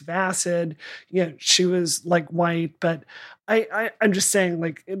from Lords of Acid. She was like white, but I'm just saying,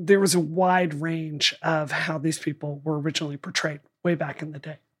 like, there was a wide range of how these people were originally portrayed way back in the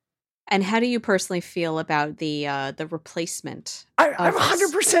day. And how do you personally feel about the replacement? I'm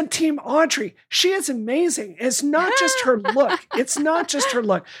 100% team Audrey. She is amazing. It's not just her look. It's not just her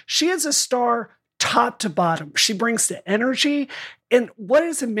look. She is a star top to bottom. She brings the energy. And what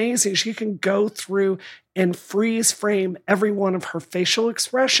is amazing, she can go through and freeze frame every one of her facial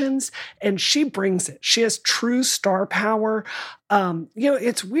expressions, and she brings it. She has true star power.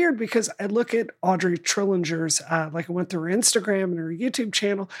 It's weird because I look at Audrey Trillinger's, like I went through her Instagram and her YouTube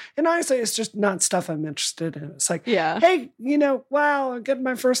channel, and honestly, it's just not stuff I'm interested in. It's like, hey, wow, I'm getting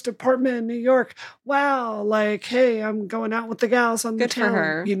my first apartment in New York. Wow, like, hey, I'm going out with the gals on the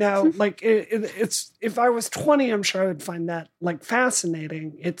town. Good for her. Like it's, if I was 20, I'm sure I would find that like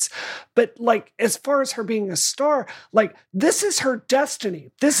fascinating. But like, as far as her being a star, like, this is her destiny.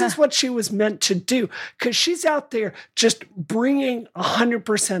 This is what she was meant to do, because she's out there just bringing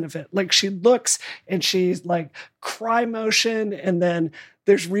 100% of it. Like, she looks and she's like cry motion, and then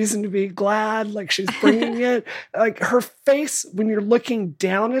there's reason to be glad. Like, she's bringing it. Like, her face, when you're looking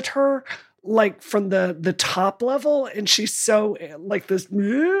down at her, like from the top level, and she's so like this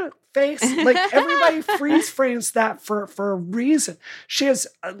face, like everybody freeze frames that for a reason. She has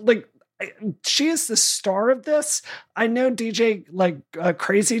she is the star of this. I know DJ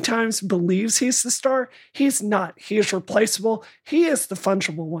Crazy Times believes he's the star. He's not. He is replaceable. He is the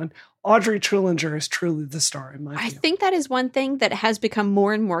fungible one. Audrey Trillinger is truly the star in my view. I think that is one thing that has become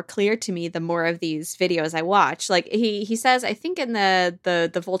more and more clear to me the more of these videos I watch. Like, he says, I think in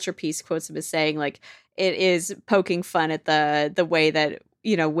the Vulture piece quotes him as saying, like, it is poking fun at the way that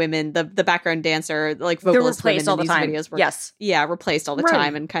women, the background dancer, like vocalist women in these videos were, replaced all the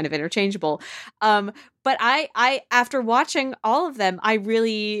time and kind of interchangeable. But I after watching all of them, I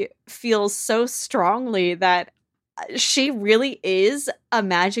really feel so strongly that she really is a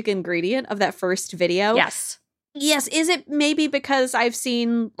magic ingredient of that first video. Yes. Is it maybe because I've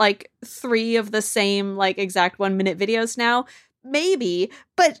seen like 3 of the same like exact 1-minute videos now? Maybe,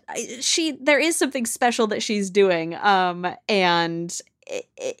 but there is something special that she's doing. And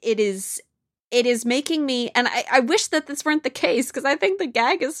it is making me, and I wish that this weren't the case, because I think the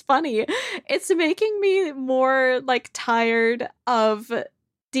gag is funny. It's making me more like tired of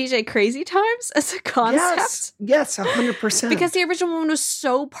DJ Crazy Times as a concept. Yes, 100%. Because the original one was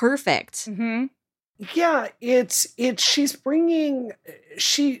so perfect. Mm-hmm. Yeah, she's bringing,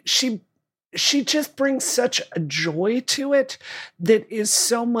 she just brings such a joy to it that is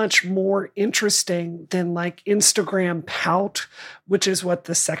so much more interesting than like Instagram pout, which is what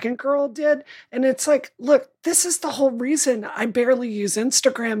the second girl did. And it's like, look, this is the whole reason I barely use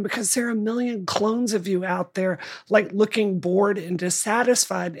Instagram, because there are a million clones of you out there like looking bored and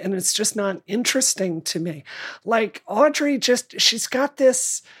dissatisfied, and it's just not interesting to me. Like, Audrey she's got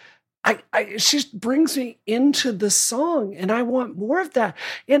this she brings me into the song, and I want more of that.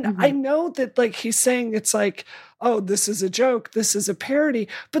 And I know that like he's saying it's like, oh, this is a joke, this is a parody.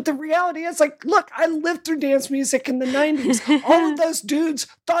 But the reality is like, look, I lived through dance music in the 90s. All of those dudes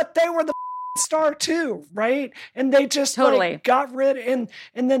thought they were the star too, right? And they just like got rid and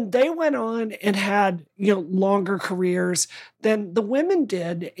then they went on and had, longer careers than the women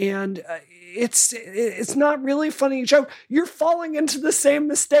did. And it's not really a funny joke. You're falling into the same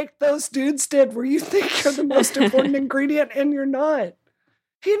mistake those dudes did where you think you're the most important ingredient and you're not.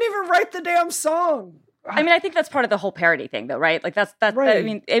 He didn't even write the damn song. I mean, I think that's part of the whole parody thing though, right? Like that's right.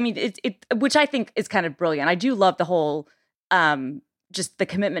 I mean it which I think is kind of brilliant. I do love the whole just the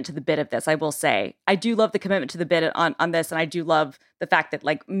commitment to the bit of this, I will say. I do love the commitment to the bit on this, and I do love the fact that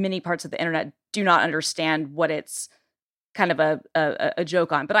like many parts of the internet do not understand what it's kind of a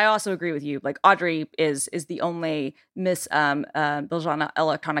joke on. But I also agree with you. Like Audrey is the only Miss Biljana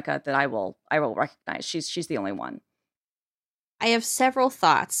Electronica that I will recognize. She's the only one. I have several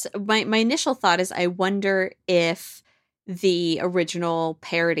thoughts. My initial thought is I wonder if the original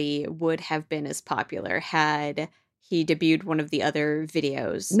parody would have been as popular had he debuted one of the other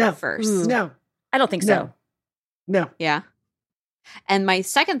videos first. No. I don't think so. No. Yeah. And my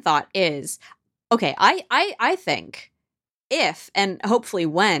second thought is, okay, I think if, and hopefully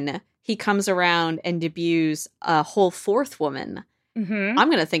when, he comes around and debuts a whole fourth woman, I'm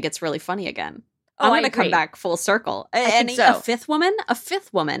going to think it's really funny again. I'm going to come back full circle. And a fifth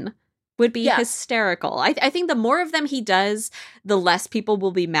woman would be hysterical. I think the more of them he does, the less people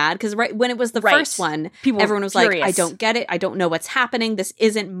will be mad. Because when it was the first one, everyone was furious. Like, I don't get it. I don't know what's happening. This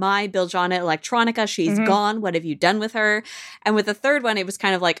isn't my Biljana Electronica. She's gone. What have you done with her? And with the third one, it was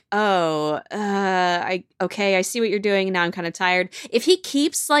kind of like, I see what you're doing. Now I'm kind of tired. If he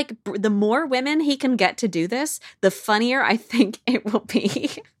keeps, like, the more women he can get to do this, the funnier I think it will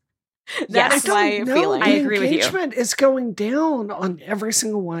be. That is my feeling. I agree with you. Engagement is going down on every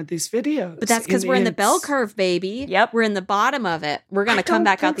single one of these videos. But that's because we're in the bell curve, baby. Yep. We're in the bottom of it. We're going to come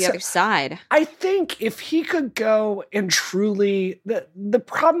back out the other side. I think if he could go and truly... The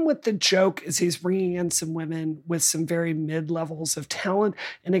problem with the joke is he's bringing in some women with some very mid-levels of talent.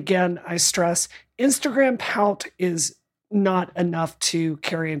 And again, I stress, Instagram pout is not enough to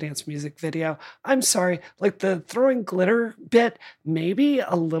carry a dance music video. I'm sorry. Like the throwing glitter bit, maybe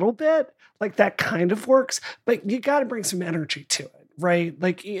a little bit, like that kind of works, but you got to bring some energy to it, right?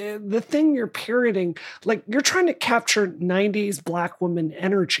 Like the thing you're parroting, like you're trying to capture 90s Black woman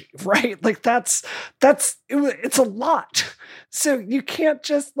energy, right? Like it's a lot. So you can't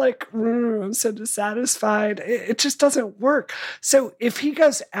just like, I'm so dissatisfied. It just doesn't work. So if he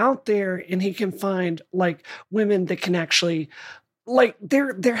goes out there and he can find like women that can actually, like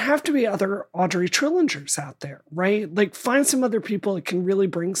there have to be other Audrey Trillingers out there, right? Like find some other people that can really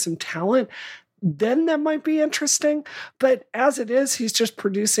bring some talent. Then that might be interesting. But as it is, he's just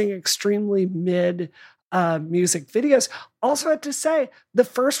producing extremely mid music videos. Also have to say, the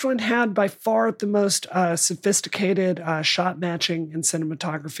first one had by far the most sophisticated shot matching and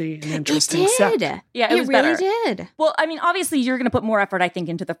cinematography and interesting set. Yeah, it was really better. Did. Well, I mean, obviously you're going to put more effort, I think,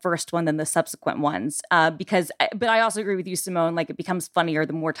 into the first one than the subsequent ones but I also agree with you, Simone, like it becomes funnier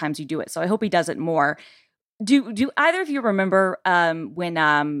the more times you do it. So I hope he does it more. Do either of you remember when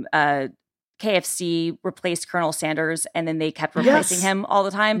KFC replaced Colonel Sanders and then they kept replacing him all the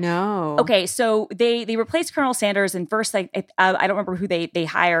time? No. Okay, so they replaced Colonel Sanders and first I don't remember who they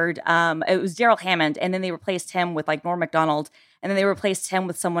hired. It was Daryl Hammond, and then they replaced him with like Norm Macdonald, and then they replaced him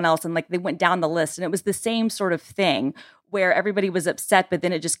with someone else, and like they went down the list, and it was the same sort of thing where everybody was upset, but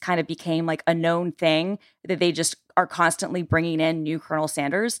then it just kind of became like a known thing that they just are constantly bringing in new Colonel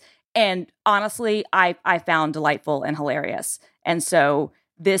Sanders. And honestly, I found delightful and hilarious. And so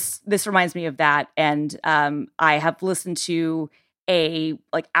this reminds me of that. And I have listened to a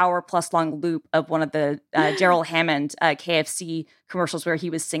like hour plus long loop of one of the Daryl Hammond KFC commercials where he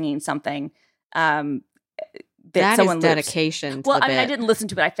was singing something that someone is dedication. Loops. Well, I mean, I didn't listen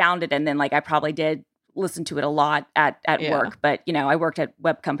to it. I found it, and then like I probably did listen to it a lot at work. But you know, I worked at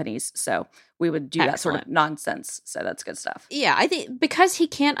web companies, so we would do that sort of nonsense. So that's good stuff. Yeah, I think because he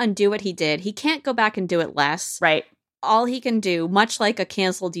can't undo what he did, he can't go back and do it less. Right. All he can do, much like a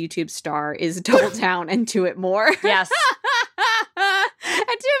canceled YouTube star, is double down and do it more. Yes.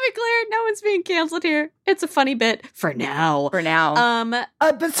 And to be clear, no one's being canceled here. It's a funny bit for now. For now.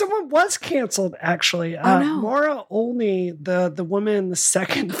 But someone was canceled, actually. No. Maura Olney, the woman in the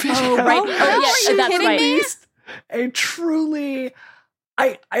second video. Oh, right. Are you that's kidding right. me? A truly...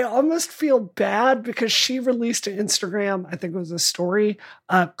 I almost feel bad because she released an Instagram, I think it was a story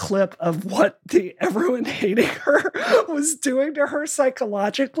clip of what everyone hating her was doing to her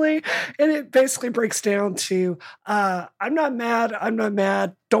psychologically. And it basically breaks down to, I'm not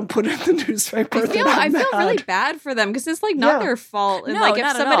mad. Don't put it in the newspaper. I feel really bad for them because it's like not their fault. And like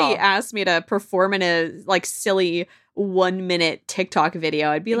if somebody asked me to perform in a like silly 1-minute TikTok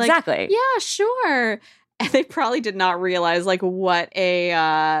video, I'd be like, yeah, sure. And they probably did not realize like what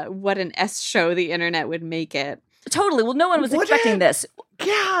an S show the internet would make it. Totally. Well, no one was expecting this.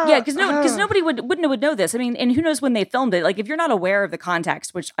 Yeah, because nobody would know this. I mean, and who knows when they filmed it? Like, if you're not aware of the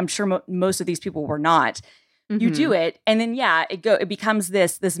context, which I'm sure most of these people were not, you do it, and then it becomes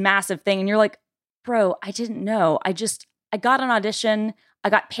this massive thing, and you're like, bro, I didn't know. I got an audition. I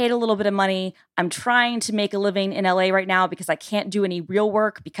got paid a little bit of money. I'm trying to make a living in LA right now because I can't do any real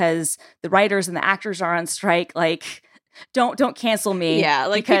work because the writers and the actors are on strike. Like, don't cancel me. Yeah,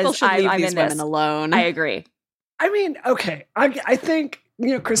 like people should leave these women alone. I agree. I mean, okay. I think,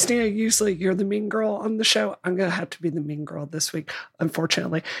 Christina, usually you're the mean girl on the show. I'm going to have to be the mean girl this week,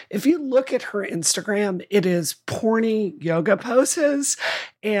 unfortunately. If you look at her Instagram, it is porny yoga poses.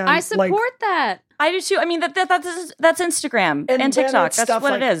 And I support that. I do too. I mean, that's Instagram and TikTok. That's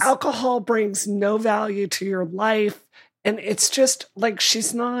what it is. Alcohol brings no value to your life. And it's just like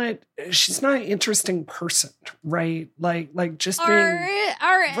she's not an interesting person, right? Like just being idiot.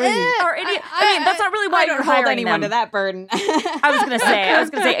 I mean, that's not really why you're hiring anyone to that burden. I was gonna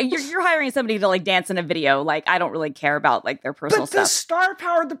say you're hiring somebody to like dance in a video. Like, I don't really care about like their personal stuff. But the star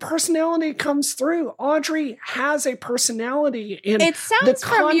power, the personality comes through. Audrey has a personality. And it sounds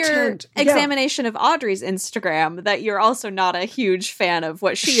from your examination of Audrey's Instagram that you're also not a huge fan of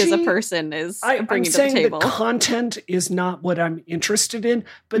what she as a person is bringing to the table. The content is not what I'm interested in,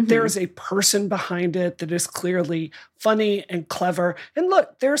 but there's a person behind it that is clearly funny and clever. And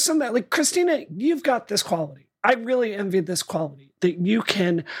look, there's some, like, Christina, you've got this quality. I really envy this quality that you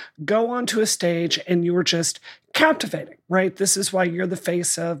can go onto a stage and you're just captivating, right? This is why you're the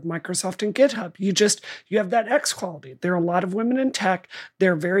face of Microsoft and GitHub. You have that X quality. There are a lot of women in tech.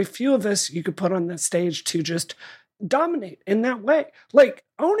 There are very few of us you could put on that stage to just dominate in that way. Like,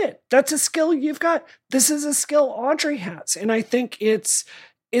 own it. That's a skill you've got. This is a skill Audrey has. And I think it's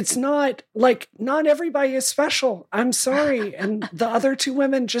not like, not everybody is special. I'm sorry. And the other two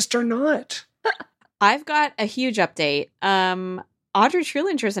women just are not. I've got a huge update. Audrey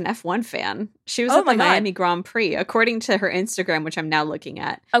Trulinger is an F1 fan. She was at the Miami Grand Prix, according to her Instagram, which I'm now looking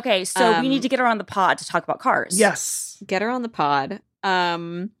at. Okay, so we need to get her on the pod to talk about cars. Yes. Get her on the pod.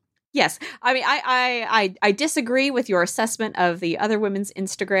 Yes. I mean, I disagree with your assessment of the other women's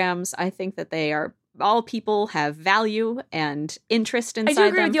Instagrams. I think that they are, all people have value and interest inside them. I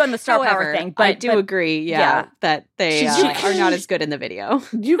do agree with you on the star power thing, but I do agree, that they are not as good in the video.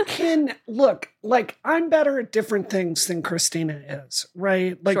 You can look, like, I'm better at different things than Christina is,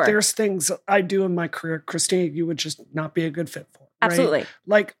 right? Like, there's things I do in my career, Christina, you would just not be a good fit for. Right? Absolutely.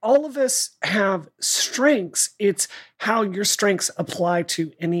 Like, all of us have strengths. It's how your strengths apply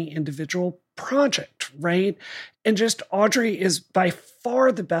to any individual project, right? And just Audrey is by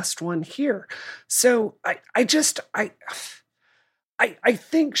far the best one here. So I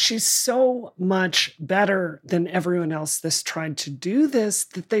think she's so much better than everyone else that's tried to do this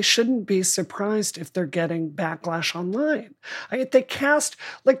that they shouldn't be surprised if they're getting backlash online. They cast,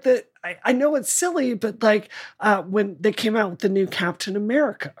 like, I know it's silly, but like when they came out with the new Captain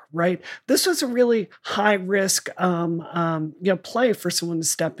America, right? This was a really high risk play for someone to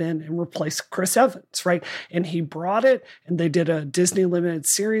step in and replace Chris Evans, right? And he brought it, and they did a Disney limited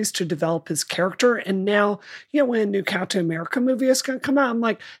series to develop his character. And now, when a new Captain America movie is going to come out, I'm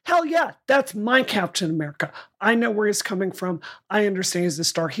like, hell yeah, that's my Captain America. I know where he's coming from. I understand he's a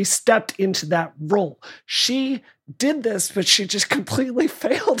star. He stepped into that role. She did this, but she just completely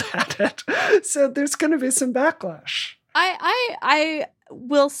failed at it. So there's going to be some backlash. I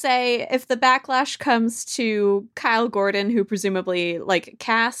will say, if the backlash comes to Kyle Gordon, who presumably like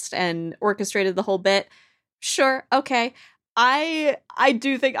cast and orchestrated the whole bit, sure, okay. I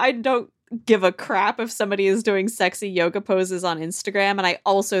do think I don't give a crap if somebody is doing sexy yoga poses on Instagram, and I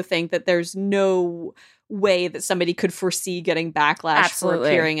also think that there's no way that somebody could foresee getting backlash for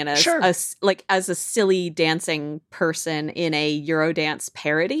appearing in as a silly dancing person in a Eurodance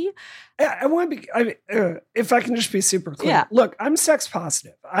parody. I want to be, if I can just be super clear. Yeah. Look, I'm sex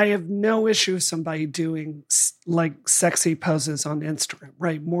positive. I have no issue with somebody doing like sexy poses on Instagram,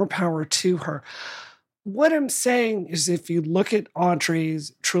 right? More power to her. What I'm saying is, if you look at Audrey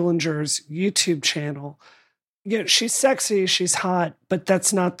Trulinger's YouTube channel, she's sexy, she's hot, but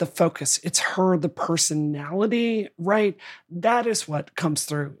that's not the focus. It's her, the personality, right? That is what comes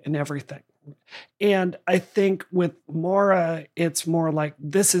through in everything. And I think with Maura, it's more like,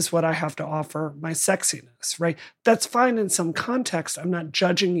 this is what I have to offer, my sexiness, right? That's fine in some context. I'm not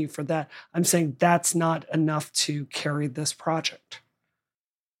judging you for that. I'm saying that's not enough to carry this project.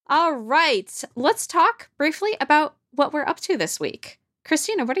 All right. Let's talk briefly about what we're up to this week.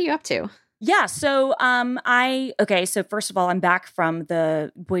 Christina, what are you up to? Yeah, so so first of all, I'm back from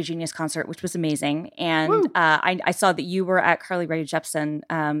the Boy Genius concert, which was amazing. And I saw that you were at Carly Rae Jepsen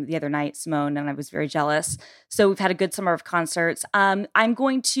the other night, Simone, and I was very jealous. So we've had a good summer of concerts. I'm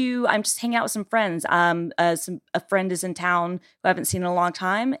just hanging out with some friends. A friend is in town who I haven't seen in a long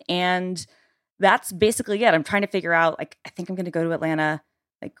time. And that's basically it. I'm trying to figure out, I think I'm going to go to Atlanta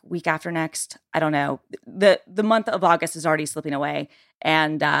week after next. I don't know. The month of August is already slipping away.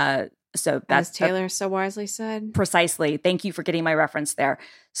 And so that's as Taylor so wisely said. Precisely. Thank you for getting my reference there.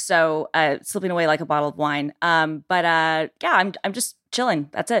 So slipping away like a bottle of wine. I'm just chilling.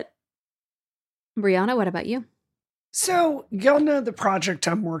 That's it. Brianna, what about you? So y'all know the project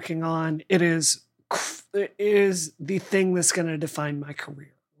I'm working on. It is the thing that's going to define my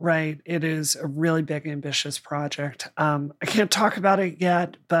career. Right. It is a really big, ambitious project. I can't talk about it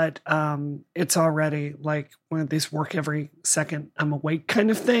yet, but it's already like one of these work every second I'm awake kind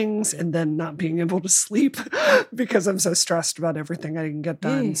of things, and then not being able to sleep because I'm so stressed about everything I didn't get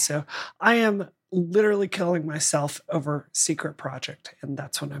done. So I am literally killing myself over Secret Project, and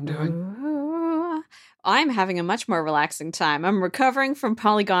that's what I'm doing. Ooh. I'm having a much more relaxing time. I'm recovering from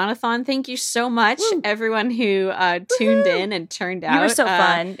Polygonathon. Thank you so much, everyone who tuned in and turned out. You were so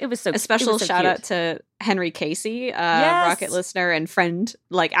fun. It was so. A special shout cute. Out to Henry Casey, Yes. Rocket listener and friend,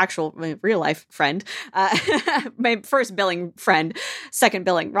 real life friend, my first billing friend, second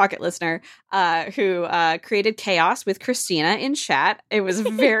billing Rocket listener, who created chaos with Christina in chat. It was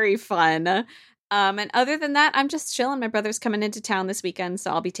very fun. And other than that, I'm just chilling. My brother's coming into town this weekend, so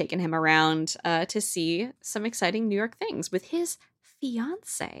I'll be taking him around to see some exciting New York things with his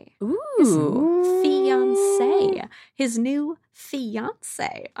fiance. His new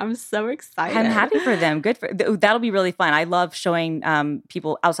fiance. I'm so excited. I'm happy for them. That'll be really fun. I love showing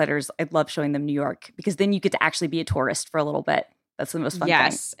people, outsiders, I love showing them New York, because then you get to actually be a tourist for a little bit. That's the most fun thing.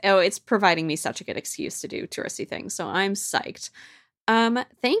 Yes. Oh, it's providing me such a good excuse to do touristy things, so I'm psyched.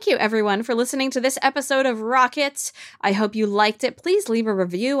 Thank you everyone for listening to this episode of Rocket. I hope you liked it. Please leave a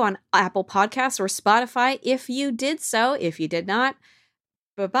review on Apple Podcasts or Spotify if you did so. If you did not,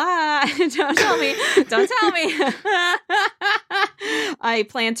 bye-bye. Don't tell me. I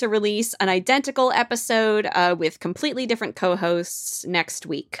plan to release an identical episode with completely different co-hosts next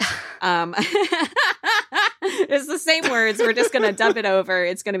week. It's the same words. We're just going to dub it over.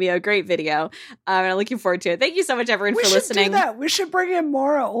 It's going to be a great video. I'm looking forward to it. Thank you so much, everyone, for listening. We should do that. We should bring in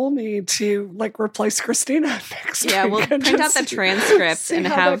Maura Olney to replace Christina next week. Yeah, we'll print out the transcript and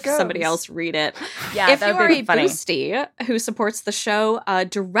have somebody else read it. Yeah, if you are a boostie who supports the show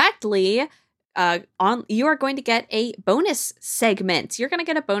directly, you are going to get a bonus segment. You're going to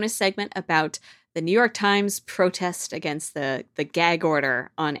get a bonus segment about the New York Times protest against the gag order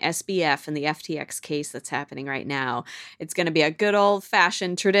on SBF and the FTX case that's happening right now. It's going to be a good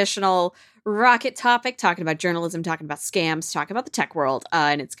old-fashioned, traditional Rocket topic, talking about journalism, talking about scams, talking about the tech world,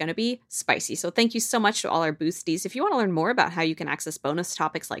 and it's going to be spicy. So thank you so much to all our boosties. If you want to learn more about how you can access bonus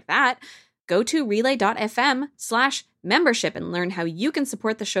topics like that, go to relay.fm/membership and learn how you can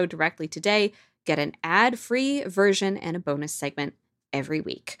support the show directly today. Get an ad-free version and a bonus segment every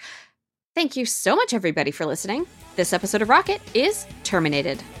week. Thank you so much, everybody, for listening. This episode of Rocket is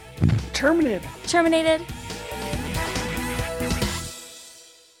terminated. Terminated. Terminated.